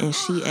about it and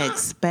she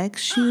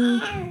expects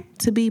you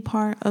to be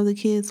part of the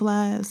kids'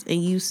 lives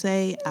and you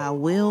say, I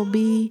will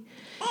be,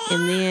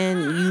 and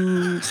then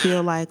you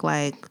feel like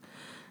that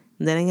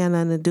ain't got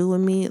nothing to do with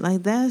me,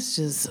 like that's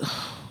just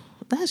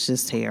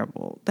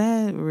terrible.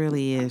 That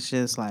really is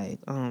just like,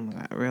 oh my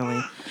God,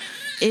 really?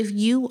 If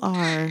you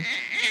are,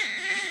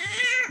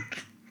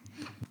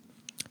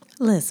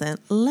 listen,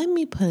 let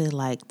me put it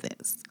like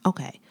this.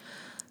 Okay.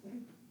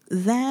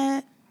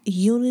 That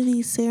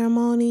unity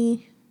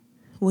ceremony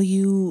where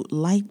you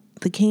light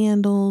the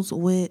candles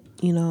with,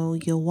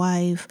 your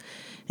wife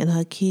and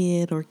her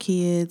kid or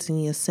kids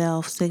and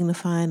yourself,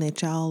 signifying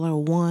that y'all are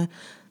one,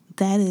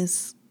 that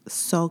is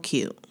so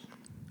cute.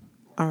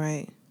 All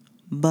right.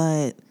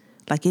 But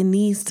it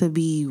needs to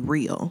be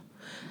real.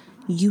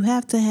 You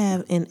have to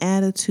have an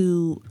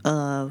attitude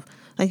of,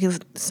 if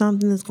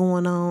something is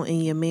going on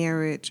in your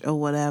marriage or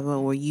whatever,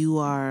 or you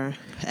are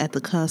at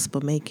the cusp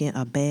of making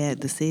a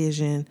bad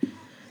decision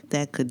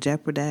that could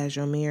jeopardize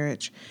your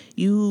marriage,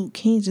 you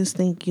can't just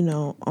think,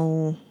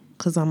 oh,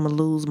 because I'm going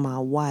to lose my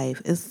wife.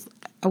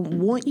 I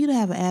want you to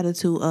have an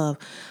attitude of,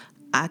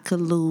 I could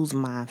lose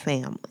my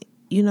family,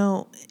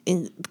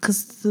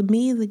 because to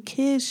me, the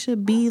kids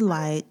should be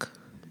like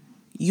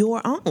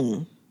your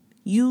own.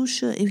 You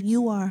should, if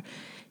you are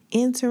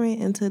entering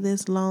into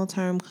this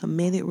long-term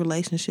committed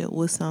relationship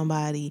with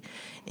somebody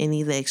and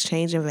either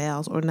exchanging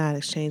vows or not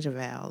exchanging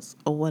vows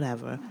or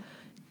whatever,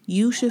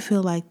 you should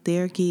feel like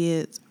their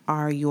kids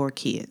are your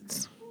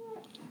kids.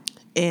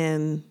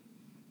 And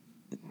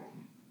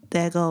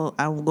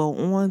I will go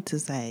on to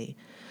say,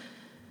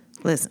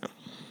 listen,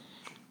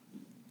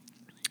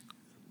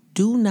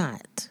 do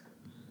not,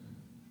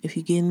 if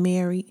you're getting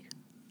married,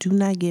 do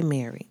not get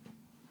married.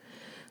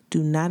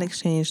 Do not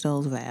exchange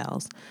those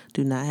vows.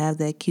 Do not have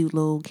that cute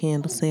little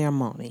candle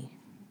ceremony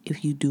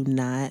if you do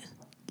not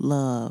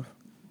love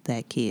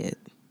that kid.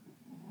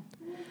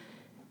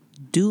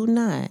 Do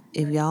not,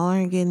 if y'all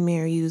aren't getting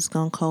married, you just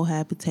gonna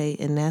cohabitate,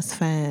 and that's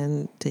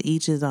fine, to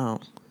each his own.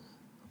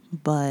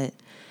 But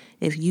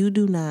if you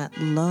do not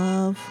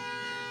love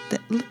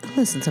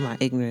Listen to my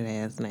ignorant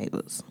ass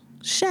neighbors.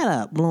 Shut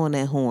up, blowing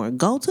that horn.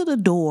 Go to the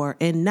door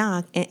and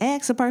knock and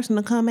ask the person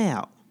to come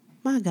out.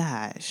 My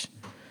gosh.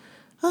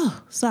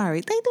 Oh,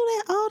 sorry. They do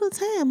that all the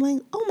time.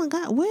 Like, oh my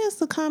God, where's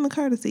the common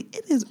courtesy?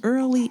 It is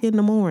early in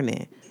the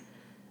morning.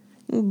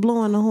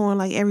 Blowing the horn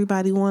like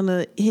everybody want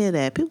to hear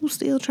that. People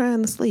still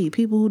trying to sleep.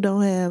 People who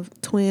don't have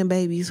twin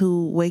babies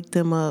who wake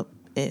them up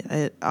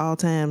at all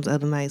times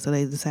of the night so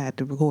they decide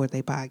to record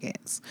their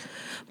podcasts.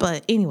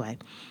 But anyway,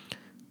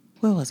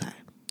 where was I?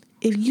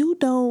 If you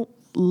don't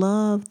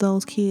love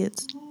those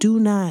kids, do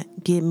not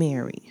get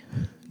married.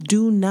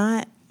 Do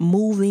not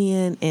move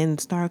in and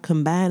start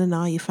combining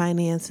all your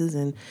finances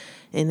and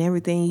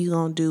everything you're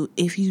going to do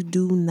if you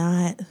do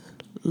not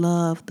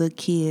love the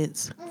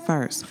kids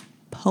first.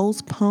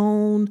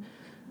 Postpone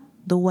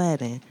the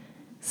wedding.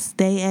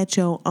 Stay at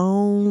your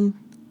own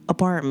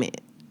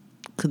apartment.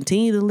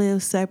 Continue to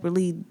live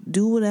separately.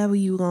 Do whatever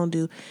you're going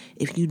to do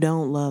if you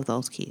don't love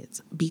those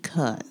kids,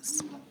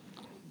 because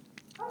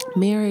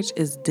marriage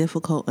is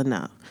difficult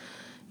enough.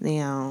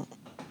 Now,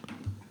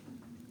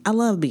 I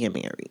love being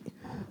married.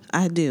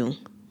 I do.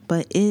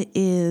 But it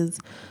is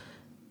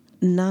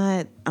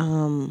not,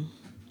 I'm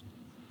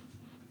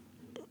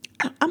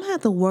going to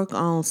have to work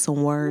on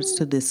some words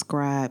to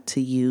describe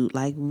to you,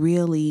 like,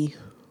 really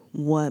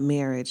what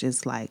marriage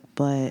is like.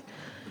 But,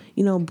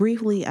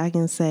 briefly, I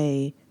can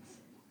say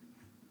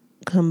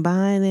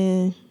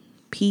combining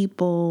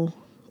people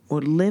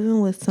or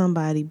living with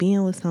somebody,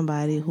 being with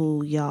somebody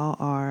who y'all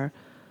are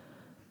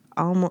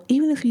almost,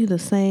 even if you're the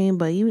same,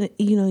 but even,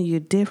 you're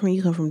different,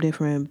 you come from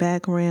different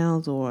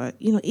backgrounds, or,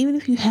 even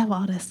if you have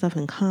all that stuff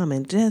in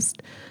common,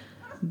 just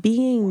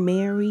being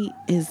married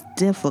is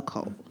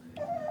difficult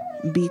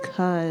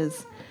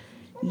because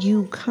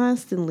you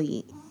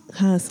constantly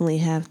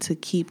have to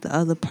keep the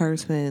other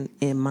person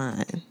in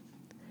mind.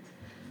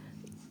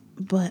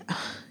 But, I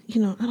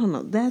don't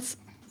know. That's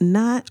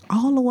not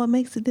all of what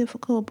makes it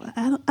difficult, but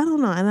I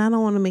don't know. And I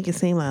don't want to make it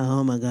seem like,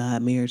 oh my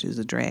God, marriage is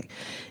a drag.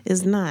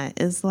 It's not.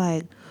 It's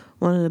like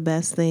one of the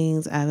best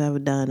things I've ever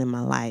done in my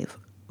life.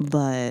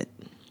 But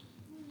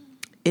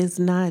it's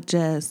not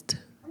just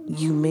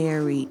you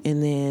marry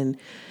and then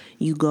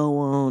you go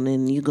on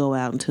and you go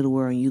out into the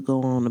world and you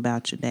go on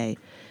about your day.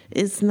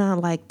 It's not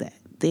like that.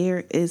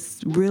 There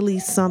is really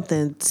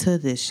something to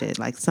this shit,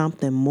 like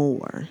something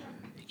more,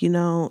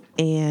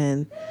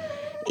 and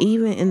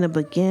even in the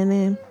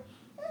beginning,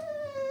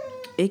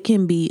 it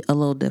can be a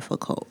little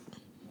difficult,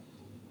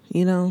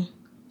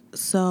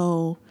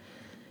 So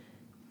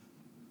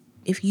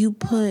if you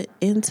put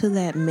into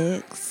that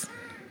mix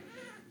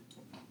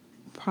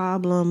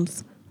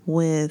problems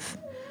with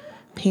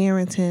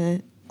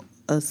parenting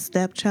a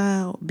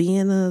stepchild,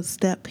 being a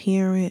step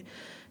parent,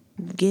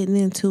 getting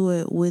into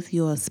it with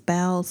your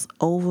spouse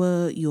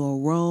over your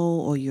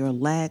role or your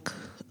lack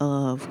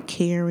of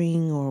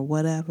caring or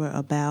whatever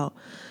about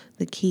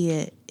the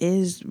kid,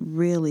 is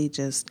really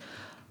just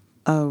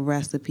a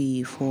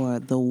recipe for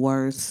the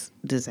worst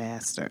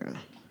disaster.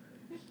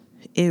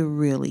 It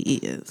really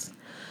is.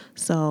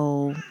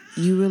 So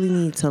you really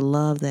need to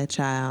love that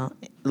child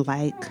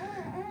like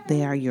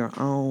they are your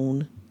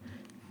own.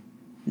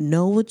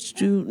 Know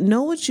what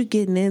you're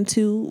getting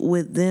into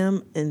with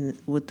them and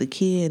with the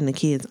kid and the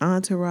kid's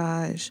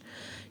entourage.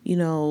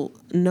 Know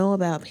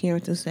about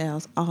parenting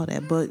styles, all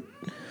that. But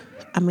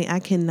I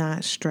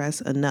cannot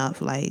stress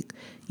enough, like,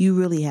 you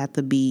really have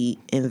to be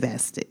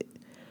invested.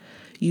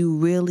 You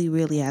really,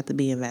 really have to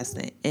be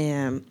invested.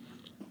 And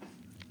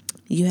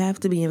you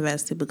have to be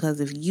invested because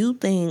if you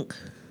think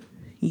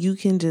you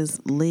can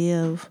just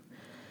live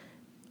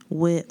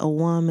with a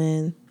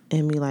woman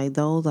and be like,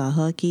 those are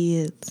her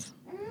kids,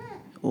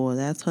 or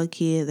that's her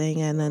kid, they ain't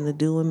got nothing to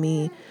do with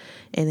me,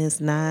 and it's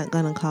not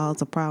gonna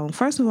cause a problem.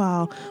 First of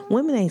all,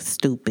 women ain't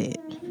stupid.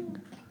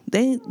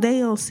 They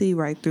don't see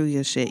right through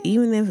your shit.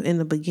 Even if in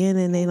the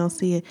beginning they don't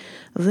see it,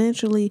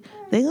 eventually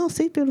they gonna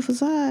see through the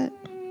facade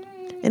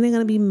and they're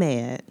gonna be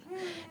mad.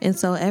 And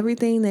so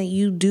everything that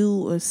you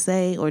do or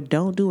say or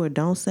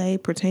don't say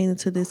pertaining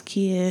to this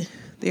kid,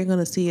 they're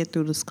gonna see it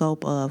through the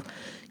scope of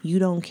you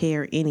don't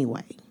care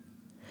anyway.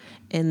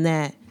 And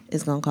that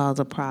is going to cause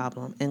a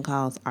problem and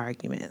cause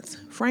arguments.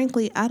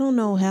 Frankly, I don't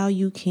know how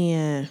you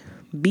can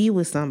be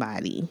with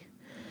somebody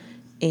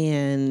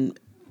and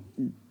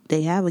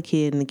they have a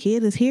kid and the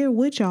kid is here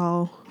with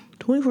y'all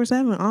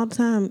 24/7 all the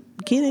time.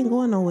 Kid ain't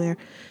going nowhere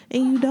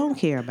and you don't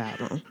care about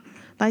them.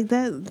 Like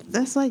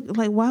that's like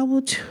why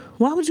would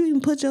you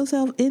even put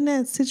yourself in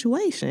that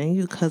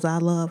situation? Because I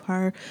love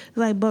her.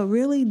 Like, but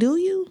really, do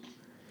you?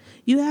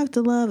 You have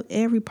to love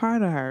every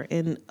part of her,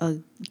 and a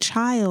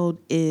child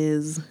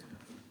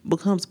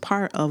becomes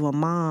part of a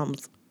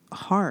mom's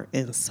heart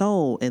and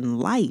soul and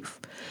life.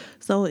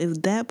 So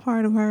if that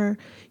part of her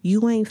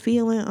you ain't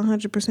feeling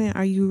 100%,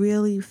 are you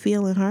really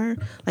feeling her?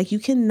 Like, you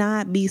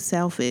cannot be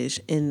selfish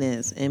in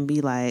this and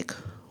be like,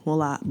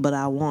 well, I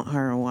want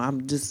her, or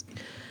I'm just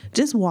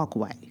walk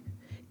away.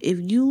 If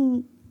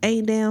you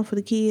ain't down for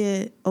the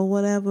kid or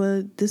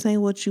whatever, this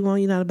ain't what you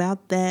want, you're not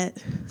about that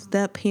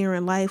step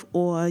parent life,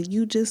 or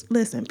you just,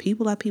 listen,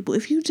 people are people.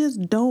 If you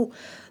just don't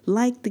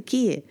like the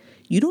kid.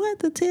 You don't have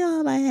to tell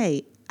her, like,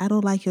 hey, I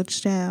don't like your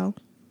child.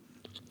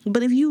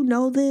 But if you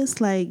know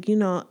this, like, I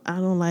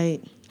don't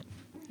like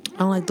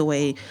the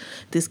way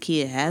this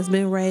kid has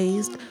been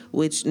raised,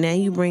 which now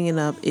you bringing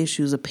up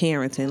issues of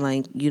parenting,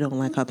 like you don't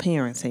like her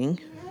parenting,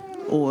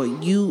 or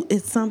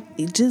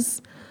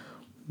just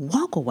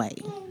walk away.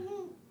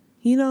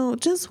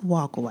 Just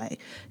walk away.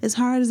 As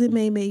hard as it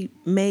may be,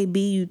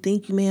 you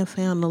think you may have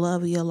found the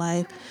love of your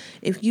life.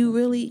 If you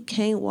really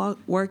can't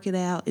work it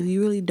out, if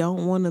you really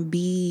don't want to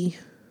be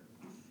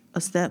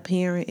a step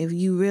parent, if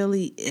you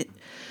really,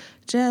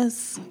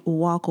 just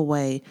walk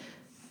away.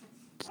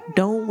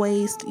 Don't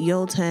waste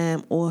your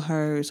time or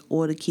hers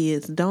or the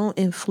kids. Don't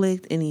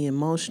inflict any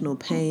emotional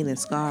pain and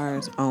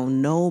scars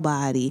on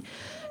nobody.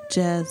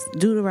 Just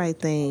do the right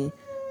thing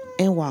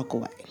and walk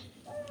away.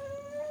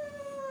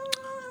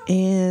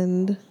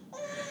 And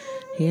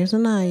here's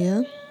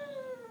Anaya.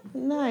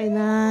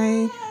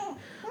 Night.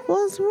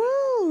 What's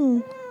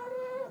wrong?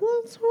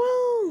 What's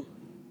wrong?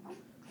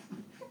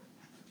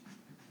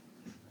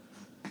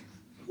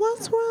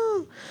 What's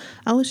wrong?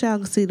 I wish y'all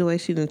could see the way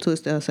she done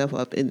twisted herself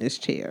up in this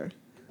chair.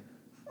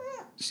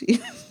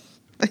 She...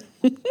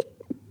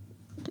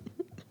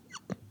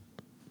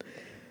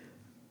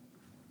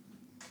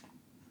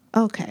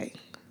 Okay,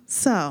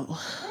 so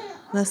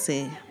let's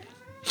see.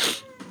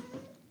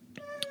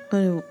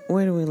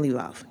 Where do we leave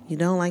off? You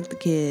don't like the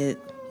kid.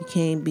 You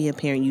can't be a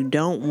parent. You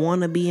don't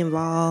want to be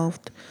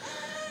involved.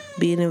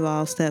 Be an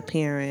involved step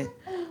parent.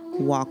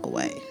 Walk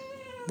away.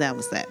 That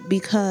was that.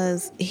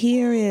 Because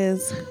here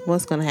is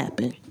what's going to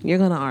happen. You're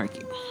going to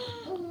argue.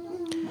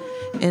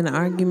 And the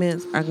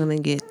arguments are going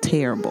to get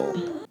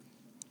terrible.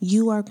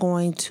 You are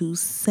going to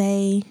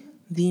say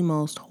the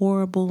most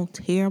horrible,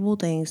 terrible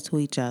things to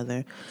each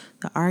other.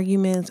 The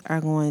arguments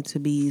are going to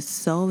be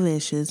so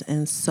vicious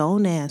and so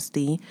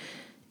nasty.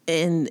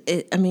 And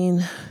it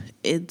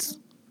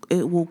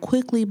will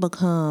quickly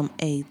become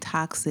a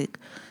toxic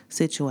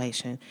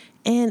situation.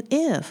 And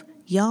if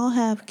y'all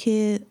have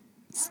kids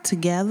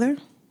together,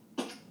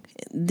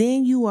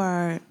 then you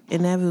are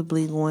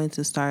inevitably going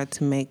to start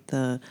to make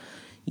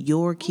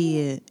your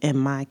kid and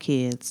my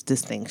kid's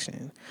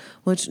distinction,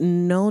 which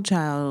no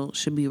child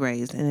should be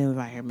raised in an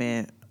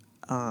environment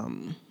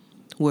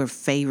where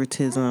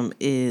favoritism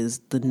is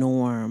the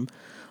norm,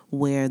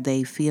 where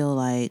they feel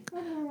like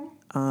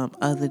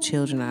other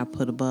children are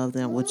put above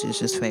them, which is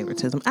just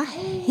favoritism. I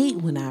hate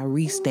when I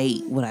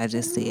restate what I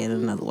just said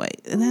another way.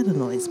 That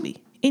annoys me.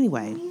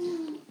 Anyway,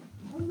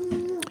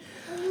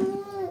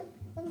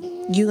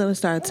 you're going to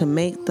start to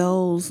make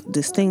those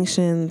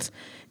distinctions,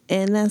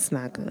 and that's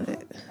not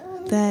good.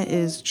 That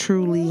is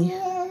truly,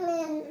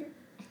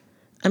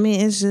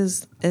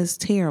 it's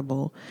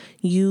terrible.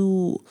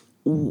 You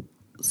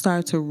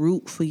start to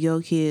root for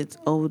your kids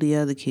over the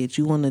other kids.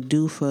 You want to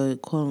do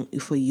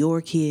for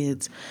your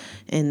kids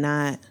and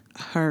not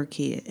her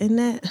kid. And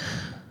that,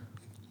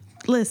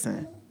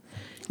 listen,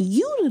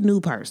 you the new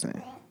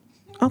person.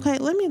 Okay,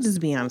 let me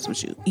just be honest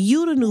with you.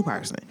 You the new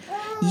person.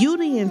 You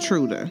the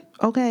intruder.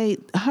 Okay,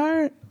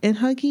 her and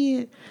her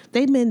kid,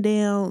 they've been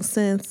down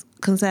since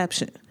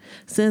conception,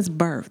 since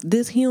birth.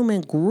 This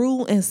human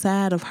grew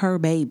inside of her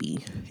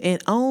baby.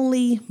 And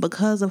only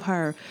because of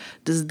her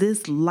does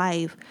this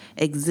life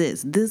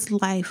exist. This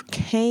life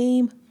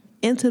came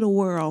into the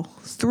world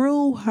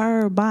through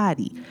her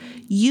body.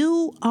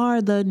 You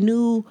are the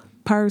new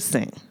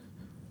person.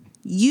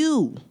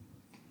 You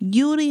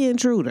the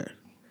intruder.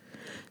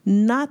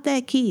 Not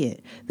that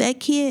kid. That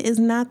kid is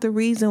not the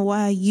reason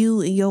why you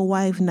and your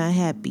wife not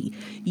happy.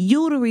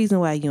 You the reason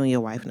why you and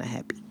your wife not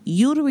happy.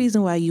 You the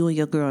reason why you and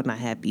your girl not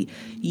happy.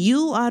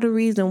 You are the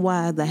reason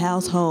why the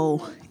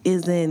household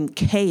is in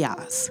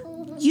chaos.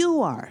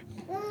 You are.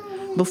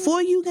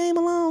 Before you came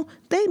along,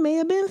 they may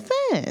have been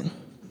fine.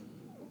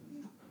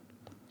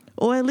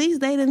 Or at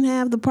least they didn't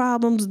have the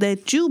problems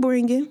that you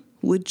bringing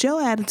with your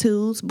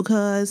attitudes,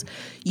 because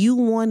you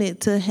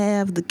wanted to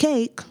have the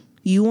cake.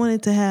 You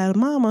wanted to have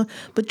mama,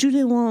 but you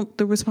didn't want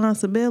the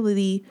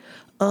responsibility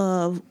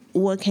of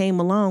what came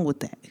along with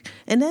that.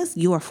 And that's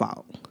your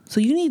fault. So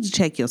you need to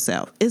check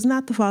yourself. It's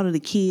not the fault of the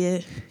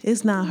kid.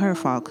 It's not her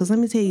fault. Because let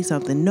me tell you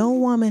something. No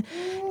woman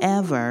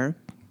ever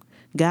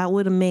got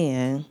with a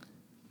man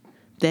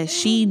that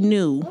she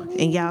knew,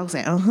 and y'all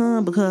say,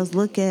 because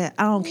look at,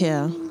 I don't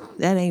care.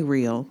 That ain't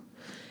real.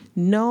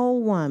 No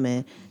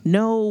woman,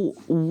 no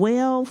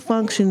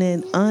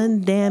well-functioning,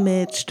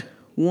 undamaged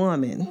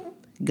woman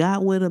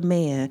got with a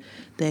man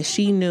that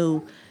she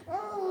knew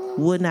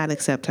would not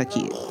accept her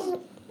kid.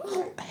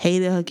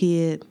 Hated her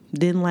kid,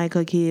 didn't like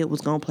her kid, was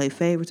going to play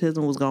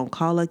favoritism, was going to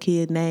call her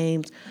kid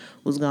names,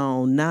 was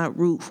going to not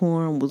root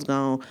for him, was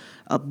going to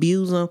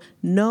abuse him.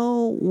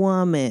 No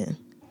woman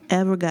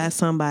ever got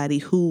somebody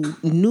who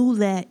knew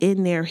that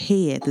in their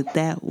head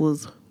that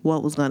was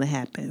what was going to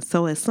happen.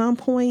 So at some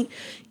point,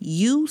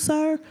 you,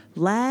 sir,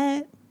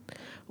 lied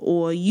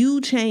or you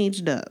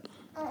changed up.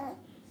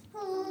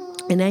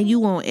 And now you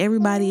want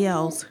everybody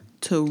else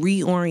to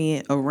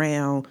reorient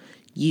around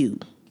you.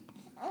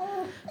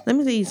 Let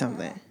me tell you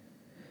something.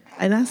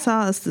 And I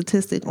saw a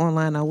statistic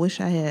online. I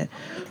wish I had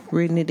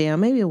written it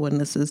down. Maybe it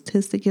wasn't a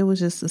statistic. It was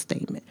just a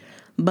statement.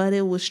 But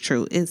it was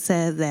true. It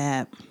said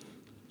that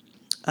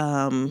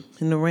in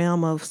the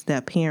realm of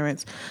step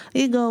parents,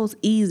 it goes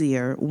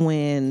easier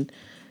when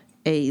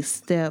a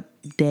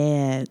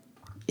stepdad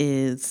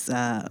is,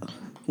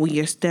 when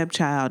your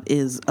stepchild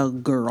is a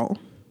girl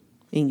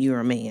and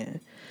you're a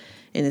man.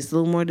 And it's a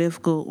little more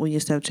difficult when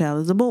your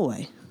stepchild is a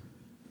boy.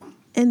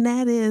 And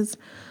that is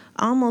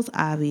almost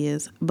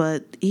obvious,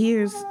 but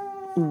here's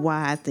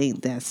why I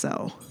think that's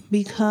so.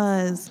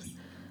 Because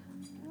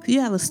if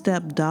you have a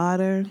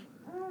stepdaughter,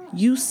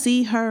 you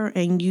see her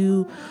and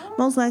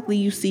most likely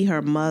you see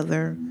her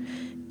mother,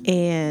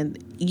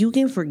 and you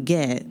can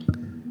forget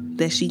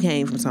that she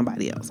came from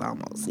somebody else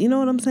almost. You know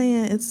what I'm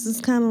saying? It's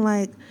just kind of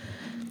like,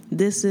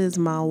 this is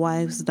my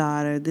wife's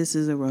daughter. This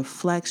is a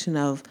reflection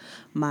of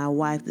my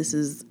wife. This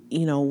is,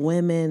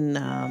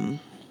 women,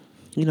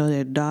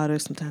 their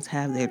daughters sometimes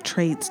have their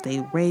traits.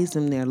 They raise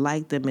them, they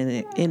like them,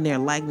 and in their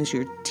likeness,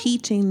 you're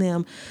teaching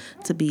them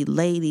to be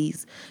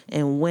ladies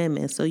and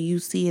women. So you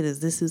see it as,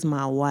 this is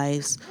my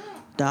wife's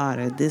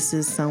daughter. This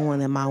is someone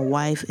that my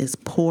wife is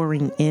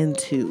pouring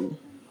into,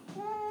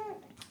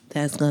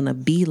 that's going to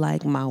be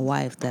like my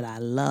wife that I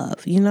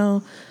love,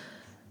 Well,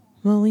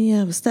 when you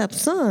have a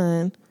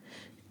stepson,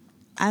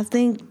 I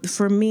think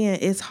for men,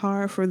 it's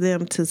hard for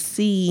them to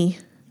see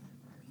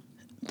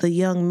the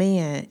young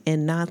man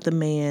and not the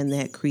man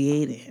that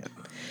created him.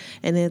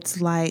 And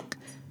it's like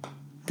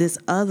this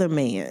other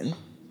man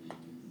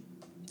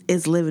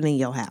is living in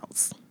your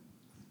house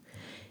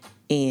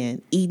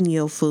and eating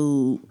your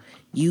food,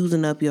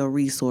 using up your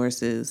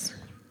resources,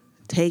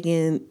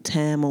 taking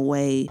time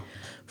away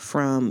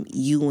from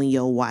you and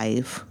your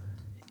wife.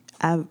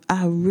 I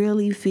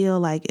really feel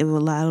like if a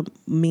lot of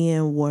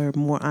men were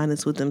more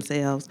honest with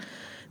themselves,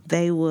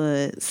 they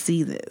would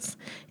see this.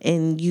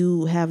 And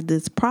you have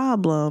this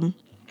problem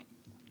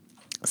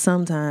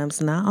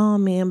sometimes, not all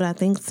men, but I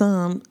think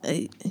some,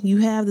 you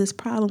have this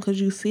problem because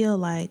you feel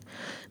like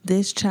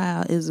this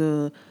child is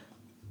a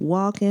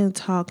walking,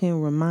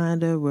 talking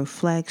reminder,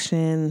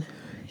 reflection,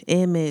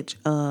 image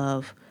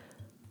of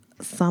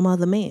some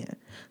other man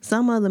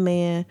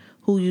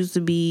who used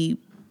to be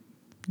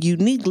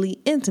uniquely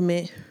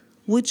intimate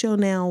with your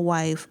now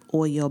wife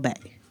or your bae,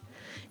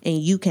 and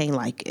you can't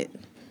like it,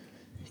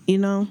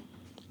 And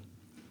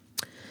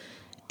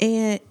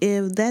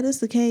if that is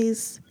the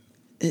case,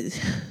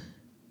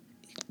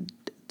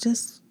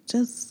 just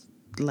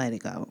let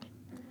it go.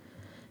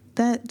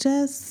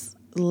 Just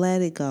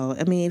let it go.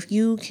 I mean, if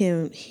you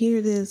can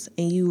hear this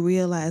and you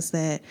realize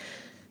that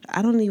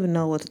I don't even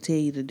know what to tell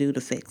you to do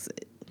to fix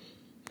it,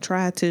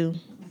 try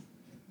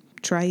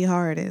your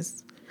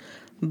hardest.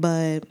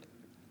 But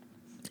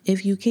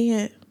if you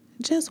can't,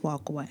 just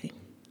walk away.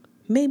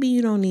 Maybe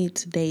you don't need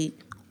to date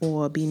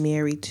or be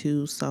married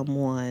to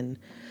someone.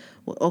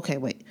 Well, okay,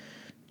 wait.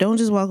 Don't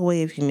just walk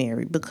away if you're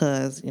married,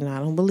 because, I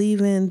don't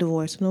believe in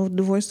divorce. No,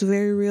 divorce is a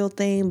very real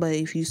thing, but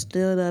if you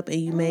stood up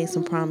and you made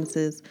some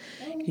promises,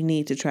 you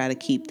need to try to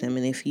keep them.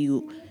 And if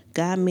you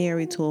got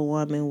married to a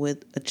woman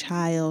with a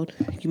child,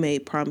 you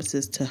made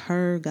promises to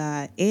her,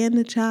 God, and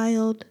the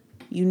child,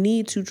 you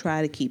need to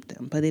try to keep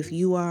them. But if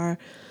you are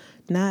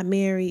not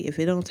married, if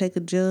it don't take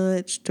a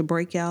judge to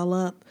break y'all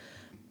up,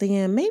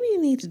 then maybe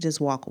you need to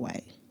just walk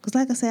away. Because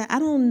like I said, I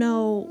don't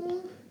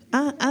know.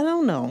 I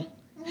don't know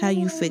how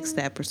you fix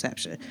that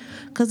perception,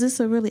 because it's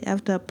a really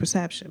effed up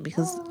perception,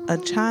 because a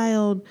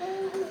child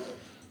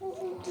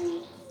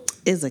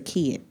is a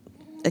kid.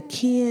 A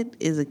kid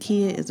is a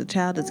kid, is a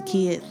child is a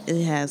kid.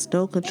 It has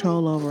no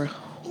control over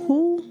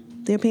who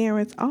their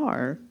parents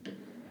are.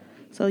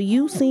 So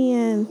you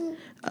seeing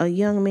a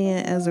young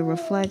man as a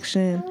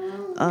reflection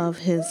of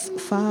his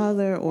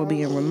father, or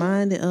being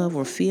reminded of,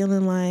 or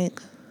feeling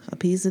like a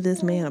piece of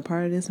this man, a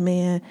part of this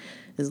man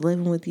is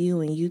living with you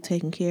and you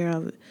taking care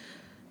of it.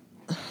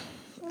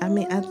 I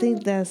mean, I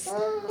think that's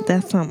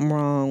something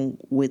wrong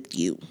with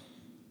you.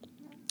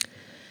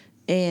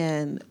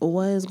 And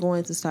what is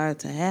going to start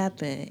to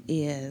happen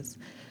is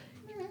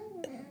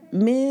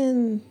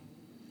men,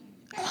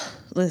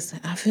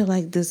 listen, I feel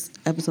like this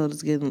episode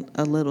is getting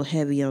a little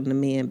heavy on the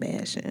man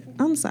bashing.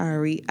 I'm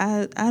sorry.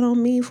 I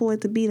don't mean for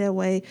it to be that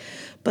way,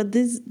 but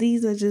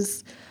these are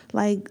just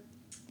like,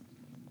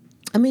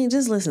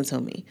 just listen to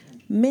me.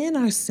 Men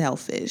are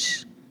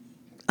selfish.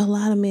 A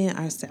lot of men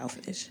are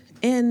selfish,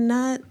 and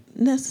not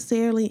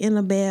necessarily in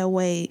a bad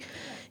way,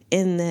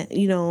 in that,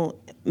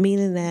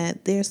 meaning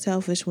that they're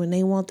selfish when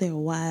they want their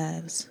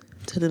wives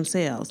to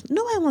themselves.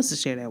 Nobody wants to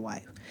share their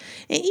wife.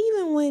 And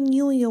even when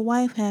you and your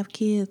wife have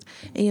kids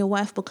and your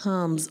wife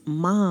becomes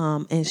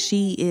mom and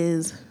she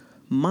is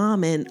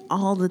momming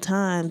all the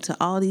time to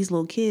all these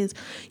little kids,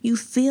 you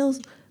feel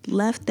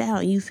left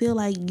out. You feel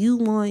like you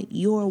want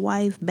your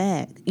wife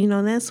back.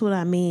 That's what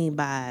I mean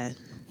by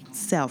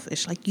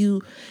selfish. Like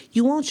you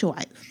want your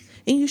wife,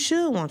 and you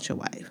should want your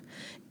wife.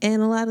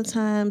 And a lot of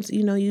times,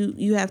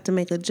 you have to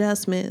make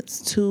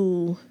adjustments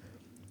to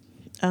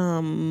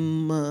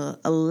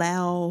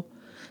allow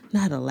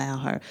not allow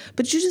her,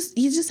 but you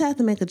just have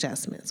to make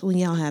adjustments when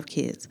y'all have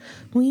kids.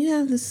 When you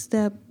have this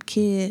step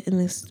kid, and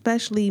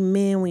especially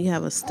men, when you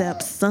have a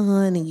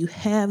stepson and you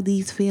have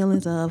these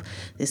feelings of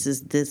this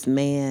is this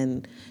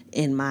man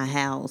in my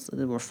house,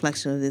 the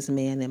reflection of this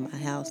man in my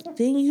house,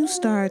 then you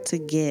start to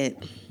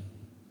get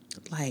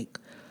like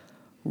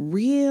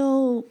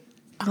real,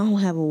 I don't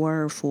have a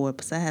word for it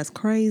besides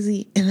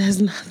crazy, and that's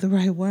not the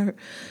right word.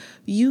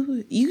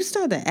 You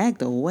start to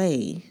act a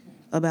way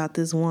about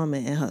this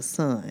woman and her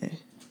son,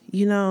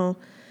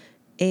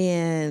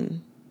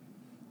 and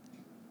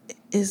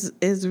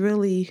it's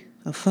really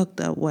a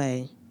fucked up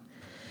way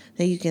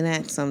that you can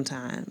act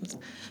sometimes.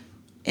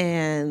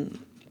 And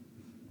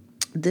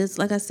this,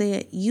 like I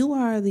said, you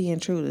are the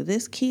intruder.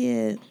 This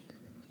kid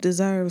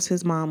deserves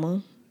his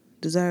mama's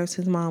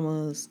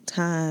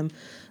time,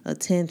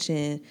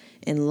 attention,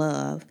 and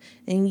love.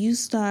 And you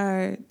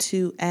start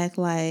to act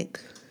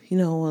like,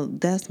 well,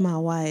 that's my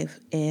wife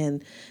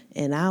and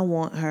I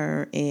want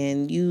her,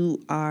 and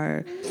you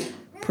are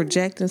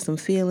projecting some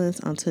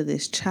feelings onto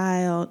this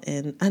child.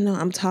 And I know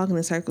I'm talking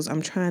in circles,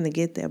 I'm trying to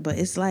get there, but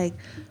it's like,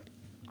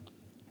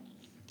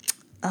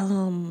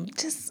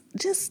 just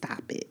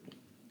stop it.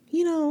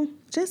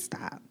 Just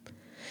stop.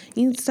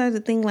 You start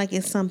to think like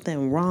it's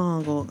something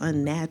wrong or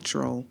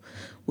unnatural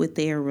with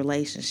their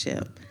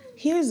relationship.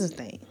 Here's the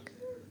thing,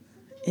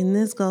 and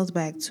this goes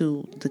back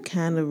to the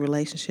kind of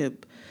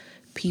relationship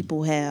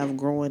people have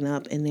growing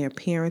up in their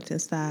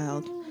parenting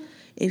styles.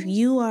 If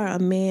you are a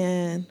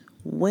man,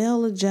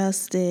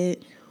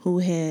 well-adjusted, who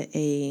had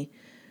a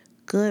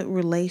good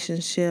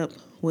relationship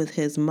with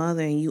his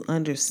mother, and you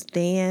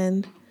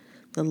understand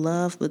the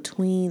love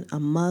between a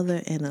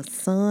mother and a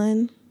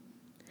son,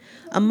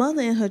 a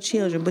mother and her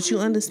children, but you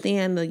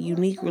understand the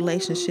unique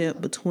relationship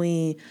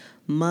between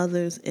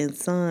mothers and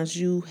sons,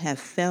 you have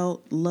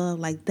felt love,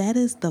 like that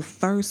is the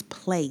first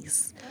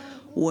place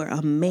where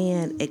a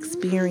man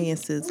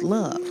experiences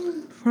love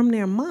from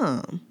their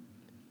mom,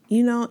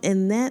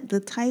 and that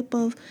the type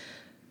of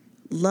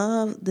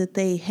love that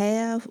they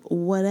have,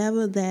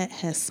 whatever that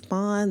has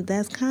spawned,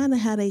 that's kind of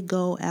how they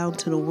go out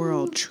to the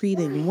world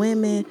treating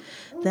women.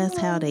 That's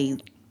how they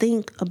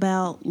think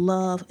about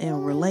love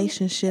and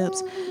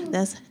relationships.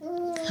 That's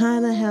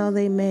kind of how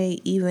they may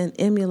even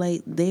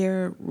emulate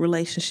their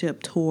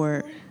relationship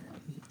toward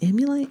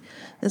emulate.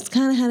 That's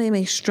kind of how they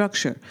may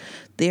structure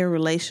their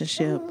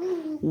relationship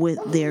with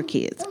their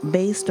kids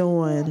based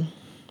on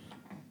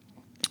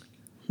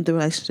the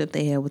relationship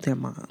they have with their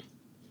mom.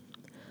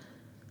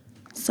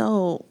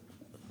 So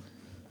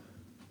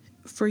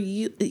for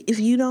you, if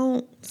you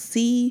don't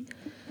see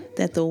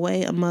that the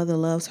way a mother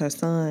loves her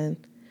son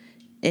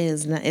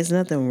is not, it's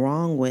nothing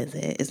wrong with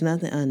it. It's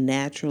nothing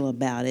unnatural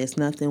about it. It's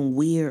nothing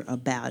weird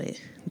about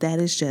it. That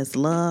is just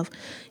love.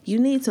 You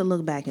need to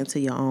look back into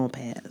your own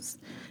past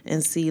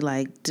and see,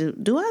 like, do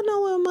I know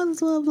what a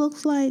mother's love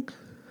looks like?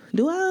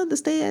 Do I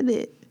understand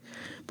it?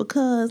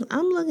 Because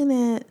I'm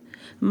looking at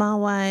my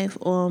wife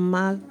or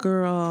my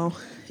girl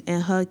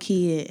and her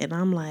kid, and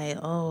I'm like,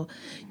 oh,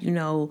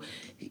 y'all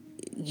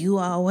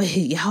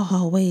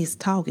always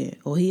talking,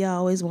 or he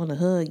always want to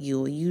hug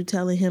you, or you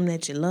telling him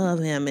that you love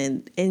him,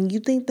 and you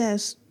think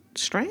that's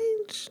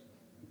strange,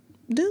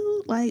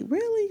 dude? Like,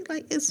 really?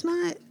 Like, it's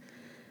not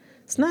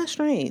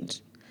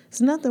strange.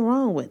 There's nothing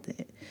wrong with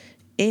it.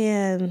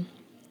 And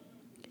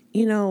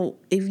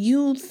if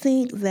you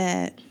think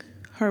that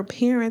her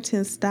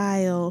parenting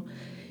style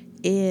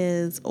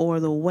is, or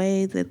the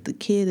way that the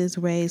kid is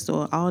raised,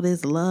 or all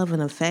this love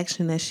and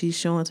affection that she's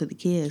showing to the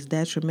kid is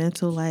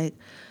detrimental, like,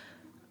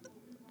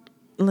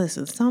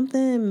 listen,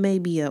 something may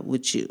be up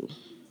with you.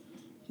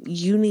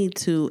 You need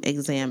to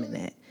examine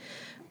that.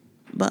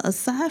 But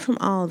aside from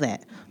all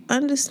that,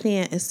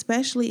 understand,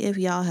 especially if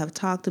y'all have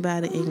talked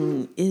about it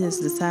and it is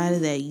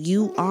decided that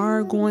you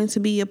are going to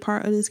be a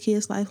part of this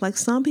kid's life. Like,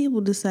 some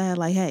people decide,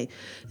 like, hey,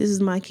 this is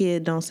my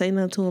kid. Don't say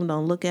nothing to him.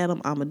 Don't look at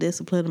him. I'm going to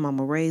discipline him. I'm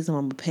going to raise him.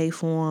 I'm going to pay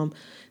for him.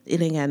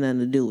 It ain't got nothing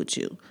to do with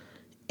you.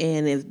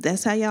 And if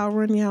that's how y'all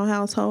run your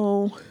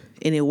household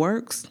and it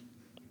works,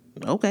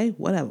 okay,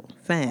 whatever,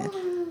 fine.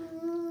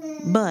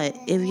 But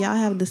if y'all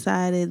have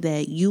decided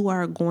that you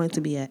are going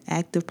to be an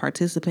active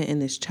participant in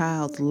this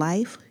child's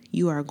life,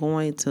 you are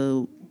going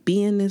to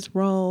be in this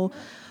role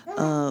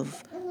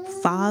of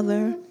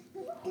father,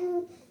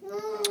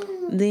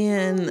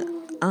 then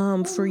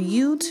for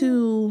you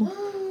to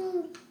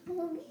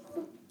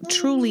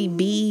truly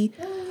be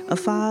a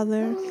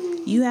father,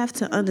 you have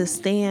to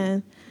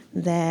understand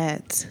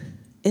that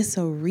it's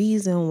a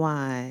reason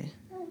why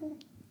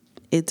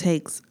it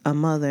takes a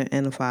mother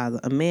and a father,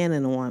 a man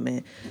and a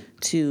woman,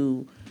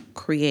 to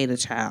create a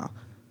child.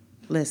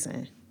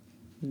 Listen,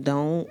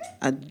 we're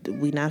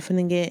not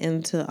finna get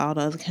into all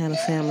the other kind of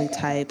family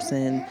types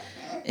and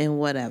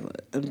whatever.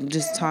 I'm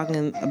just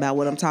talking about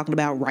what I'm talking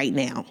about right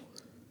now.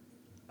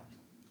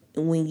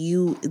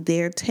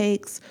 There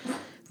takes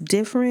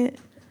different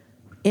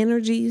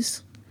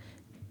energies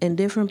and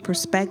different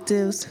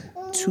perspectives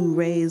to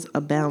raise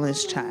a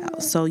balanced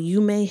child. So you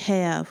may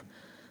have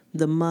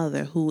the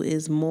mother who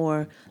is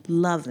more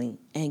loving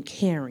and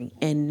caring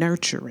and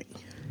nurturing,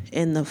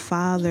 and the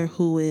father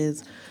who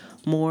is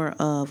more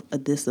of a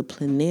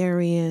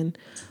disciplinarian,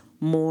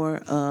 more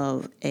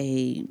of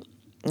a,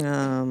 I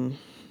don't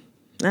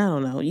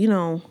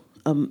know,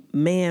 a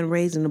man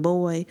raising a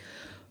boy,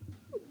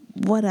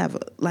 whatever.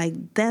 Like,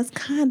 that's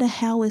kind of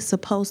how it's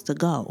supposed to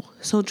go.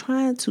 So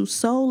trying to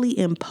solely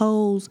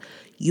impose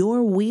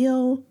your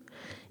will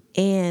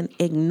and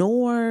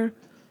ignore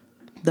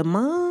the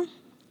mom,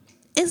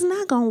 it's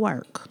not going to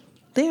work.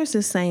 There's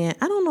this saying,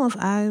 I don't know if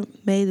I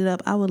made it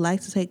up. I would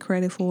like to take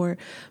credit for it,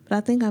 but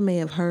I think I may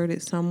have heard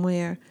it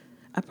somewhere.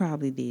 I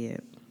probably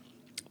did,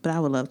 but I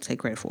would love to take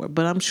credit for it.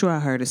 But I'm sure I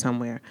heard it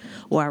somewhere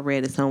or I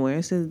read it somewhere.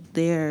 It says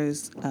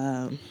there's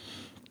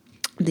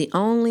the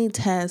only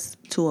test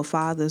to a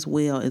father's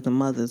will is a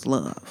mother's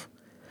love.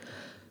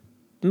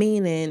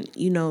 Meaning,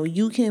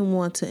 you can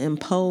want to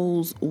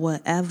impose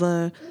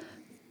whatever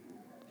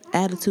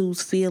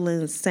attitudes,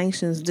 feelings,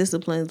 sanctions,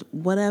 disciplines,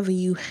 whatever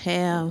you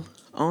have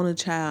on a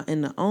child.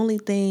 And the only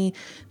thing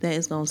that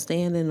is going to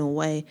stand in the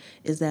way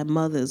is that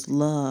mother's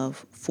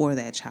love for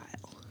that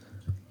child.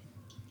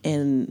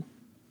 And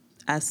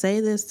I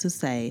say this to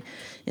say,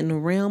 in the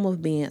realm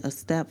of being a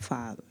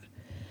stepfather,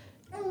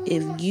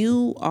 if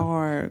you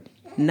are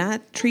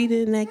not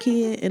treating that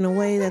kid in a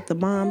way that the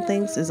mom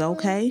thinks is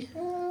okay,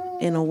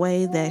 in a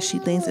way that she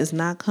thinks is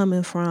not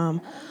coming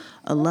from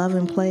a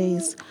loving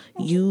place,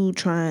 you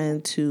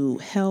trying to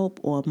help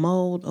or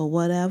mold or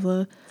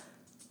whatever,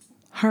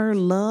 her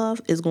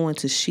love is going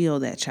to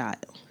shield that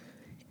child.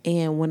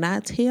 And when I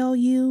tell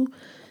you,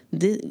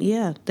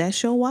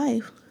 that's your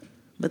wife,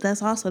 but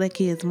that's also that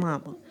kid's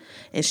mama.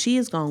 And she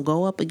is going to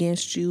go up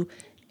against you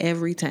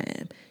every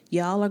time.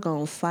 Y'all are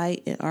going to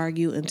fight and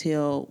argue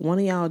until one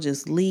of y'all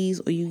just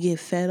leaves or you get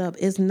fed up.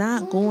 It's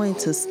not going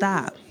to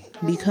stop,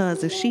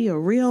 because if she a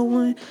real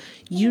one,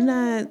 you're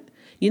not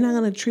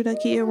going to treat that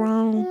kid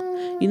wrong.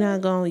 You're not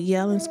going to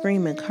yell and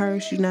scream and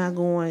curse. You're not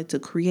going to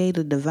create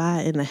a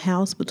divide in the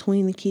house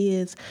between the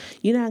kids.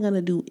 You're not going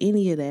to do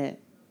any of that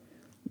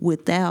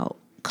without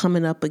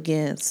coming up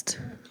against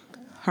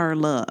her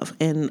love,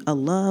 and a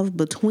love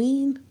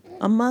between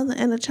a mother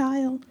and a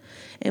child.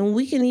 And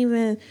we can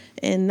even,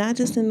 and not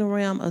just in the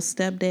realm of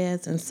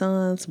stepdads and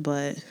sons,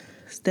 but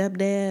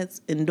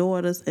stepdads and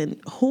daughters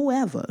and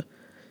whoever,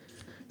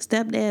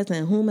 stepdads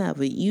and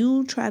whomever,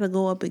 you try to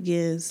go up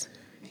against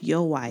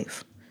your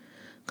wife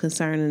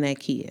concerning that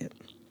kid.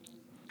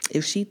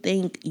 If she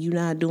think you're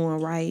not doing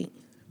right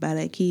by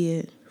that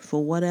kid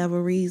for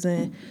whatever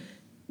reason,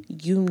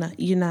 you're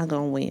not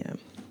gonna win.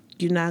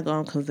 You're not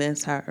gonna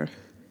convince her.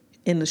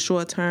 In the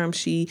short term,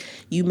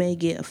 you may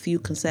get a few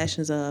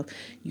concessions of,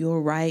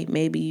 you're right,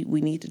 maybe we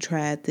need to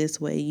try it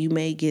this way. You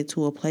may get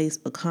to a place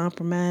of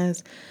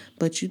compromise,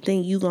 but you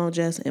think you're going to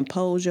just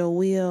impose your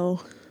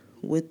will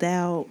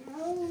without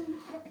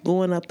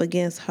going up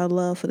against her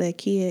love for that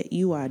kid,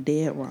 you are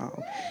dead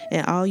wrong.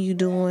 And all you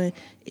doing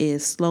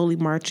is slowly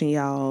marching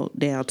y'all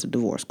down to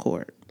divorce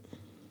court,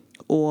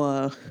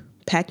 or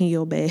packing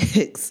your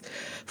bags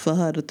for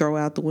her to throw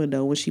out the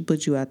window when she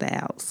put you out the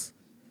house.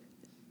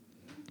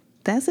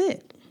 That's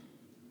it.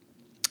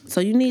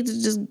 So you need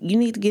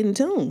to get in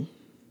tune.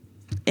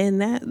 And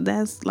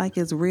that's like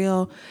as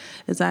real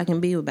as I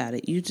can be about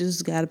it. You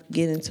just got to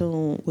get in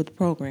tune with the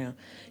program.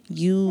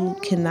 You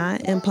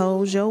cannot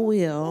impose your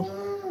will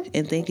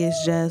and think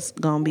it's just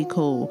going to be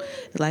cool.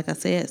 Like I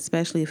said,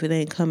 especially if it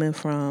ain't coming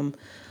from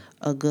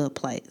a good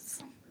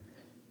place.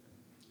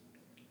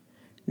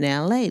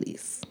 Now,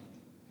 ladies,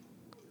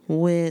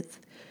 with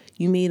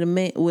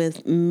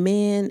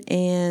men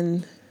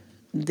and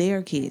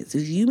their kids.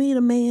 If you meet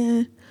a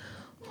man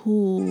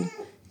who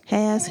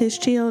has his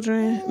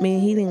children,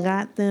 he done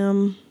got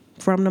them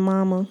from the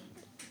mama,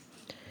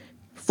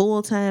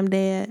 full-time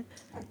dad,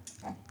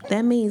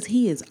 that means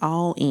he is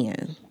all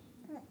in.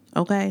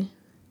 Okay?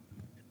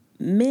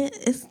 Men,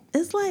 it's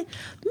like,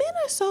 men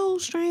are so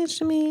strange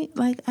to me.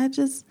 Like,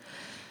 it's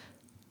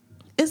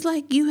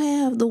like you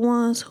have the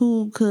ones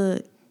who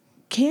could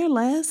care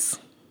less.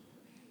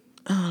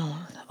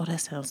 Oh, that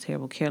sounds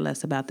terrible. Care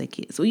less about their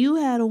kids. So you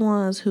have the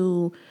ones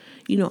who,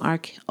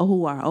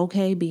 are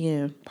okay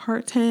being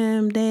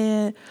part-time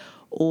dad,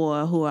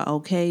 or who are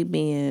okay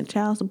being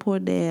child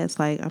support dads.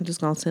 Like, I'm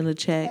just gonna send a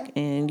check,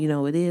 and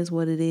it is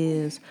what it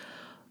is.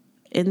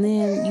 And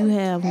then you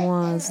have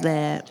ones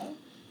that,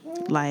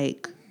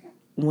 like,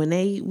 when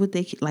they with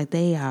their kid, like,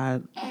 they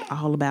are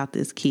all about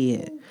this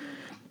kid.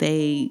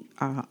 They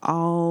are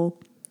all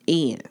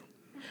in.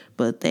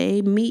 But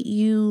they meet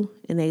you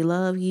and they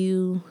love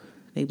you.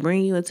 They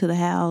bring you into the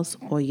house,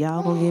 or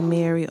y'all gonna get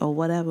married or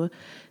whatever.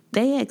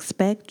 They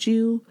expect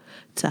you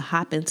to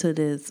hop into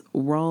this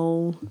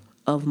role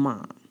of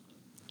mom.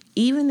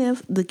 Even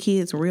if the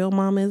kid's real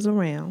mom is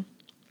around.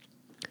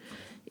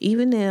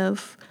 Even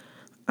if,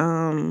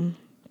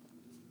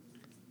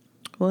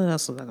 what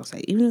else was I gonna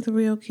say? Even if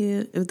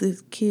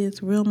the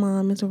kid's real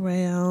mom is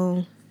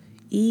around.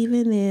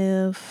 Even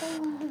if,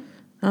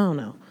 I don't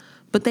know.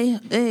 But they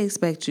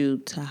expect you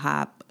to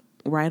hop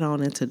right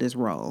on into this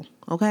role,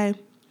 okay?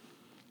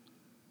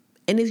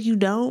 And if you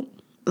don't,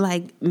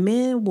 like,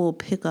 men will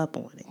pick up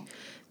on it.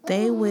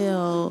 They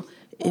will,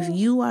 if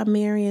you are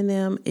marrying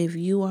them, if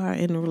you are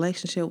in a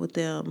relationship with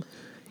them,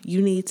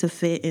 you need to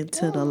fit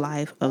into the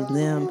life of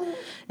them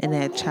and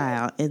that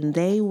child. And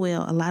they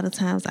will, a lot of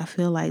times I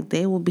feel like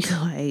they will be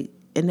like,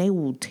 and they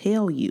will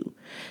tell you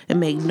and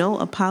make no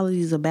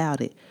apologies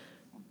about it.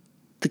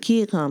 The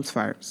kid comes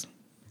first.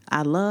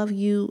 I love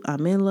you.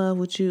 I'm in love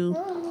with you.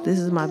 This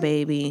is my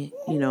baby.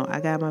 I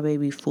got my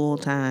baby full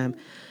time.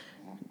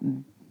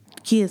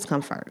 Kids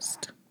come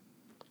first.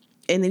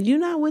 And if you're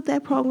not with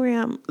that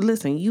program,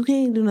 listen, you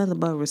can't do nothing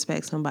but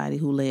respect somebody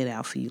who laid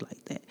out for you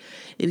like that.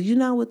 If you're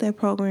not with that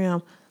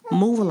program,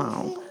 move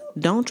along.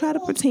 Don't try to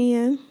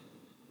pretend.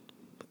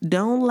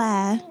 Don't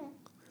lie.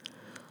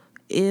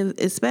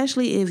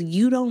 Especially if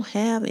you don't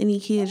have any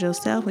kids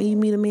yourself and you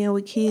meet a man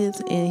with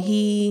kids and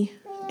he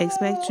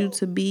expects you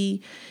to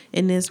be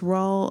in this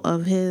role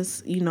of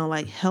his,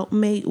 like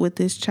helpmate with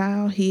this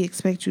child. He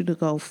expects you to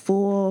go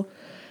full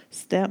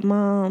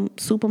stepmom,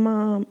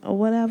 supermom, or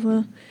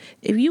whatever.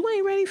 If you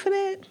ain't ready for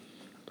that,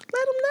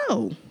 let him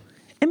know.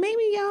 And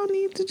maybe y'all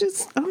need to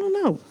just, I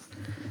don't know,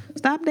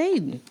 stop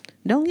dating.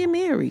 Don't get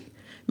married.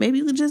 Maybe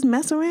you could just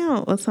mess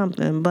around or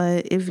something.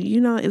 But if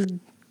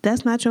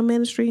that's not your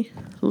ministry,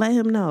 let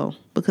him know.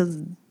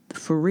 Because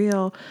for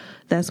real,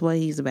 that's what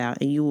he's about.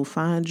 And you will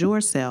find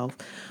yourself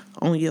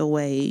on your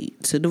way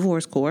to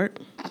divorce court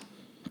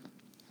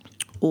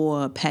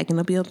or packing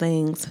up your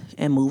things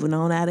and moving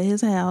on out of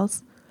his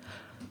house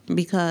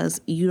because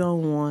you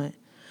don't want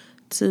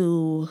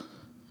to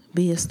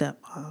be a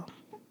stepmom.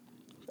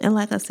 And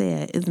like I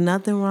said, it's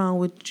nothing wrong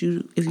with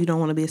you if you don't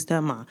want to be a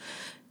stepmom.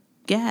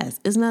 Guys,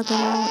 it's nothing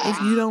wrong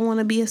if you don't want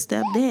to be a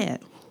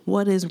stepdad.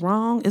 What is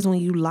wrong is when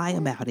you lie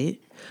about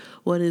it.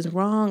 What is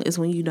wrong is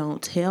when you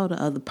don't tell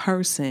the other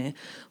person.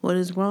 What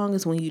is wrong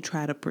is when you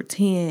try to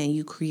pretend and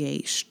you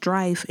create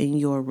strife in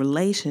your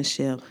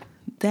relationship.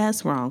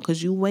 That's wrong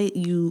because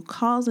you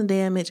causing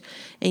damage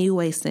and you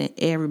wasting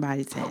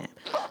everybody's time.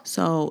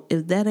 So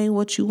if that ain't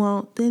what you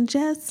want, then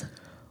just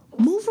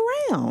move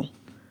around.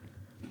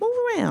 Move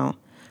around.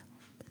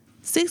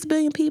 6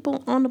 billion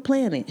people on the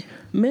planet,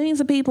 millions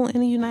of people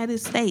in the United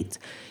States.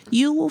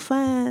 You will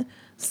find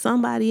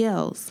somebody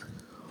else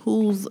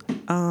whose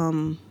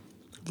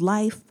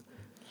life,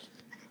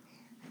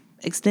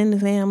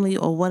 extended family,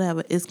 or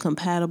whatever is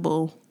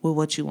compatible with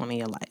what you want in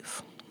your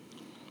life.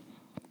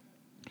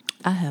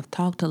 I have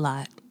talked a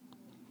lot.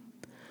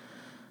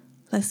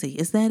 Let's see.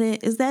 Is that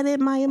it? Is that it,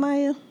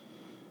 Maya?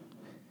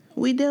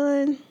 We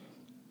done?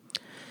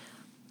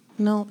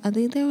 No, I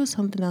think there was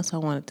something else I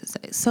wanted to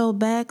say. So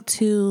back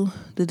to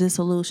the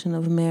dissolution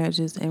of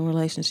marriages and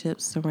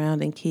relationships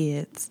surrounding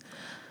kids.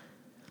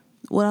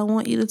 What I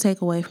want you to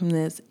take away from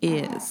this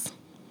is,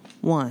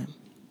 1,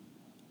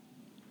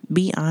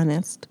 be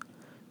honest,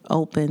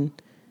 open,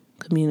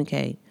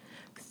 communicate.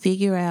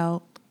 Figure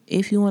out,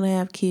 if you want to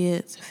have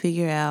kids,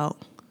 figure out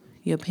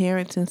your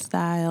parenting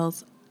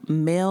styles,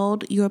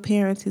 meld your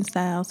parenting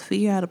styles,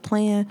 figure out a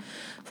plan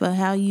for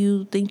how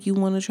you think you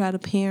want to try to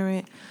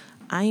parent.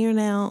 Iron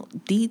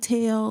out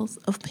details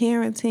of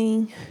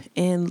parenting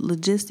and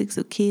logistics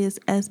of kids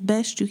as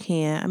best you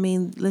can. I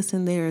mean,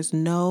 listen, there is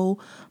no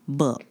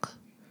book.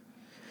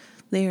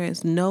 There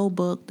is no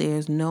book. There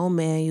is no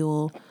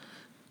manual.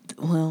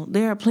 Well,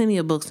 there are plenty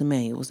of books and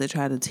manuals that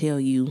try to tell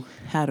you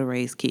how to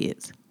raise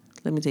kids.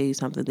 Let me tell you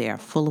something. They are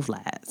full of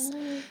lies.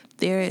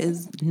 There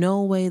is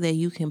no way that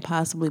you can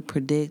possibly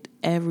predict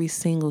every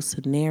single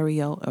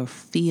scenario or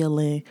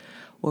feeling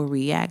or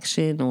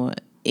reaction or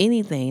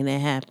anything that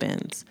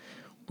happens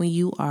when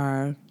you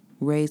are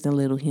raising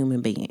little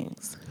human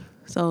beings.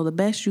 So the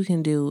best you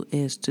can do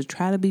is to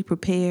try to be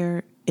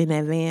prepared in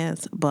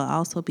advance, but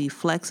also be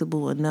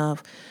flexible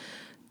enough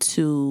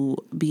to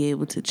be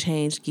able to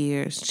change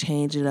gears,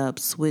 change it up,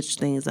 switch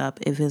things up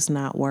if it's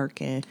not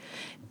working,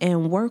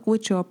 and work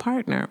with your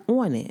partner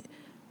on it.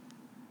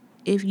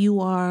 If you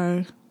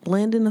are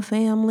blending a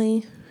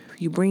family,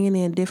 if you're bringing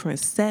in different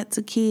sets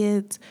of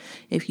kids,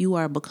 if you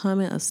are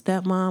becoming a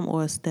stepmom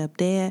or a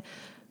stepdad,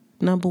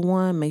 number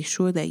 1, make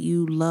sure that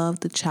you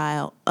love the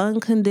child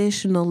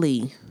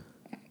unconditionally.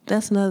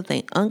 That's another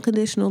thing.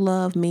 Unconditional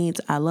love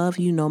means I love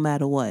you no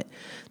matter what.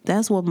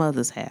 That's what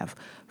mothers have.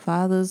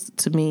 Fathers,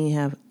 to me,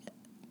 have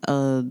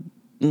a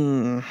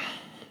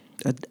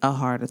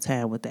harder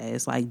time with that.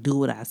 It's like, do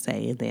what I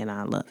say and then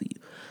I love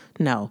you.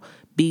 No,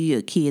 be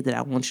a kid that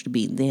I want you to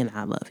be, then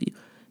I love you.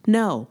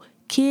 No,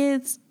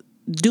 kids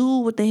do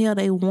what the hell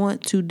they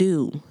want to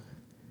do.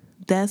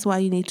 That's why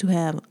you need to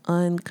have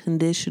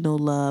unconditional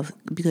love,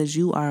 because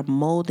you are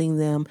molding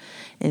them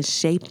and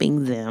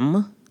shaping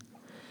them.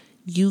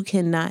 You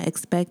cannot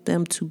expect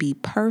them to be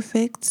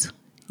perfect.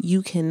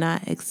 You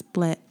cannot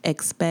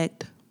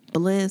expect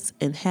bliss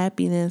and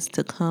happiness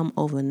to come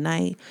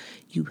overnight.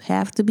 You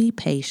have to be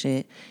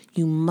patient.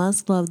 You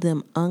must love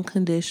them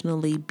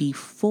unconditionally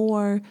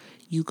before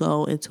you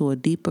go into a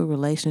deeper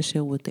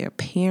relationship with their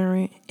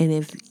parent. And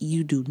if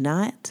you do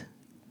not,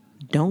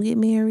 don't get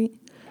married.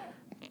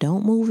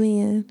 Don't move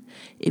in.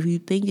 If you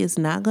think it's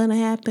not going to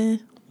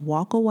happen,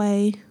 walk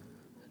away.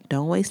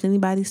 Don't waste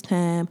anybody's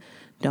time.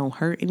 Don't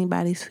hurt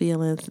anybody's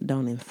feelings.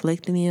 Don't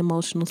inflict any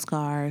emotional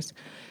scars.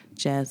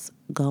 Just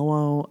go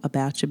on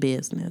about your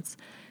business.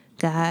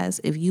 Guys,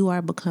 if you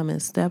are becoming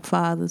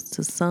stepfathers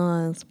to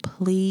sons,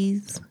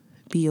 please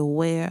be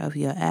aware of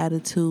your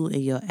attitude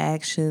and your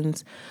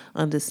actions.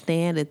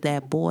 Understand that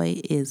that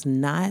boy is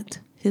not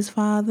his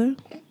father,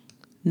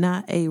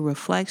 not a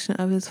reflection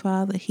of his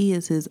father. He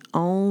is his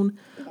own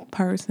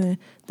person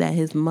that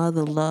his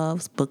mother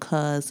loves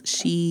because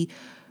she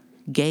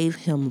gave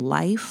him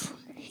life.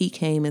 He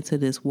came into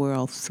this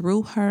world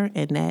through her,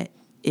 and that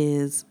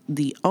is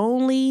the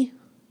only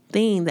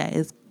thing that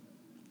is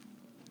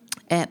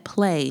at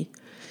play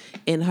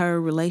in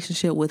her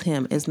relationship with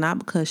him. It's not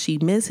because she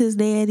miss his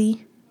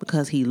daddy,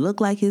 because he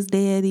looked like his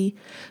daddy,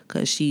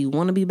 because she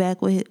want to be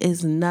back with him.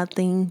 It's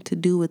nothing to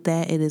do with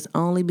that. It is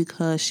only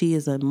because she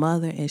is a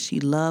mother and she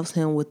loves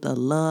him with the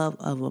love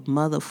of a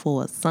mother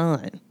for a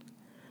son.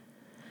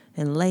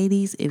 And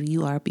ladies, if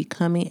you are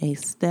becoming a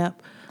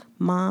step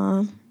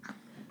mom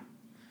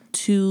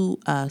to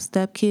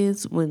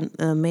stepkids, when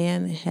a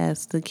man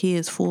has the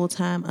kids full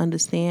time,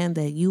 understand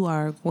that you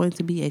are going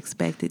to be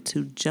expected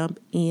to jump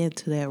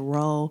into that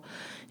role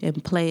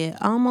and play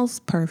it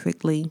almost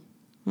perfectly.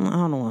 I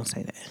don't want to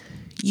say that.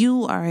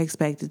 You are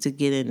expected to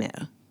get in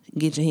there,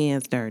 get your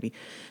hands dirty,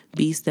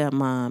 be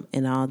stepmom,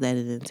 and all that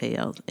it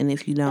entails. And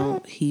if you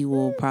don't, he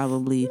will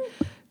probably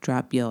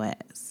drop your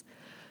ass.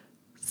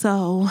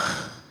 So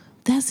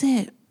that's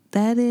it.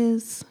 That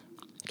is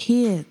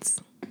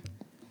kids.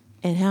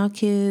 And how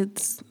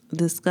kids,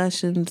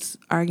 discussions,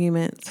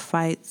 arguments,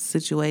 fights,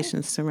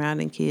 situations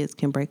surrounding kids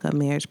can break up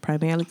marriage,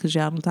 primarily because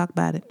y'all don't talk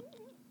about it.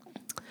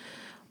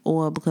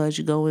 Or because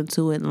you go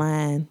into it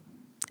lying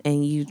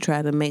and you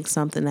try to make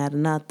something out of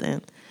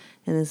nothing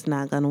and it's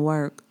not going to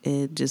work.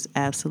 It just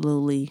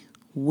absolutely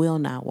will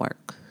not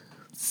work.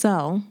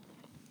 So,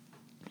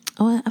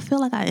 I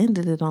feel like I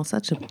ended it on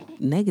such a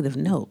negative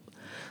note.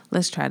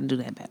 Let's try to do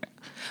that better.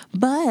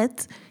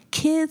 But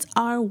kids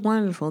are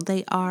wonderful.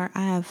 They are.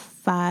 I have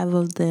 5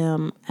 of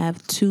them. I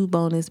have 2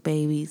 bonus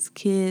babies.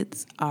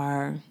 Kids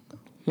are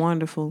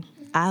wonderful.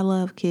 I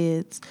love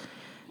kids.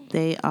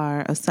 They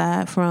are,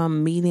 aside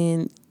from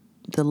meeting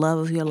the love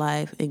of your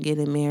life and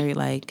getting married,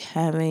 like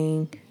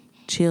having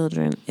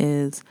children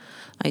is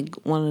like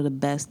one of the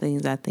best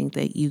things I think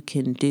that you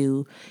can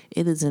do.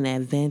 It is an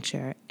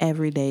adventure.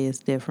 Every day is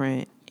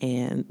different.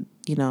 And,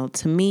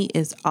 to me,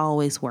 it's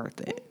always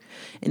worth it.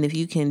 And if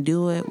you can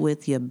do it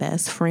with your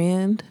best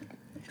friend,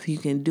 if you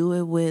can do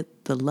it with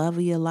the love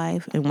of your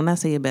life, and when I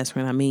say your best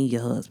friend, I mean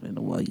your husband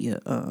or your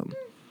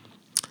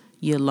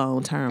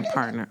long-term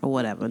partner or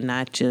whatever,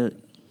 not your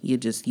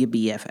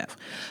BFF.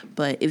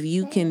 But if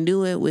you can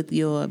do it with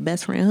your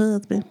best friend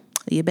husband,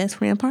 your best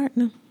friend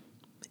partner,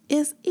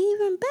 it's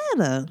even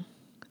better.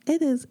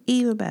 It is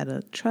even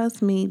better.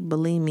 Trust me,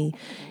 believe me,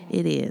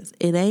 it is.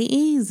 It ain't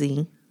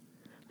easy,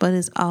 but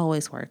it's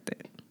always worth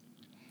it.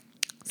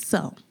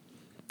 So,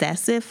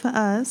 that's it for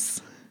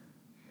us.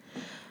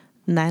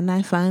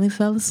 Night finally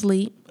fell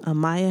asleep.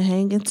 Amaya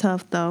hanging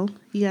tough, though.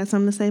 You got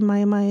something to say,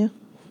 Maya?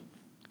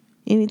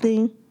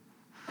 Anything?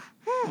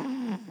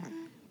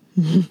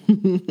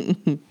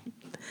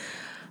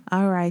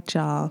 All right,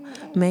 y'all.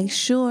 Make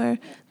sure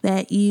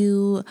that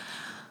you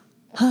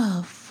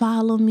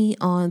follow me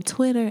on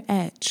Twitter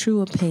at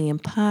True Opinion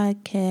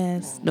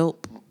Podcast.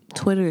 Nope.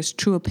 Twitter is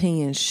True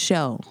Opinion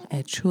Show.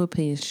 At True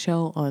Opinion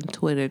Show on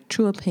Twitter.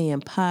 True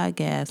Opinion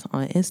Podcast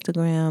on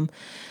Instagram.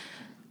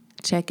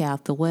 Check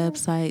out the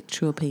website,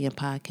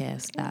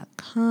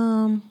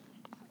 trueopinionpodcast.com.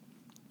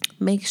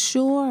 Make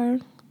sure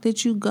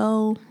that you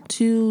go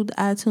to the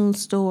iTunes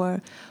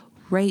store,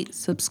 rate,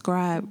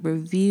 subscribe,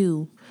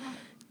 review,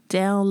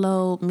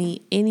 download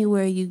me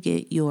anywhere you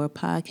get your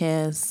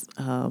podcasts,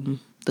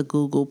 the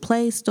Google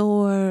Play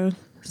Store,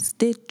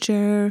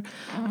 Stitcher,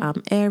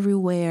 I'm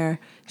everywhere.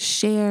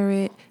 Share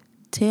it.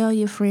 Tell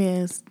your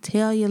friends.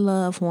 Tell your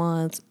loved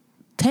ones.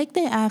 Take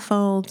their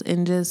iPhones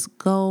and just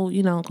go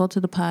to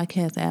the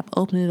podcast app,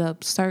 open it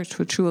up, search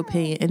for True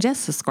Opinion, and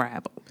just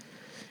subscribe them.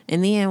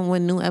 And then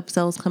when new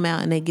episodes come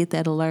out and they get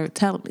that alert,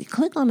 tell them,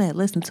 click on that,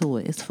 listen to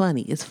it. It's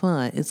funny. It's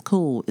fun. It's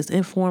cool. It's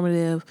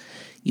informative.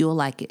 You'll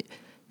like it.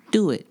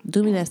 Do it.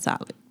 Do me that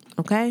solid.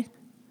 Okay?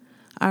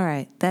 All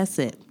right. That's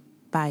it.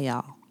 Bye,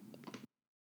 y'all.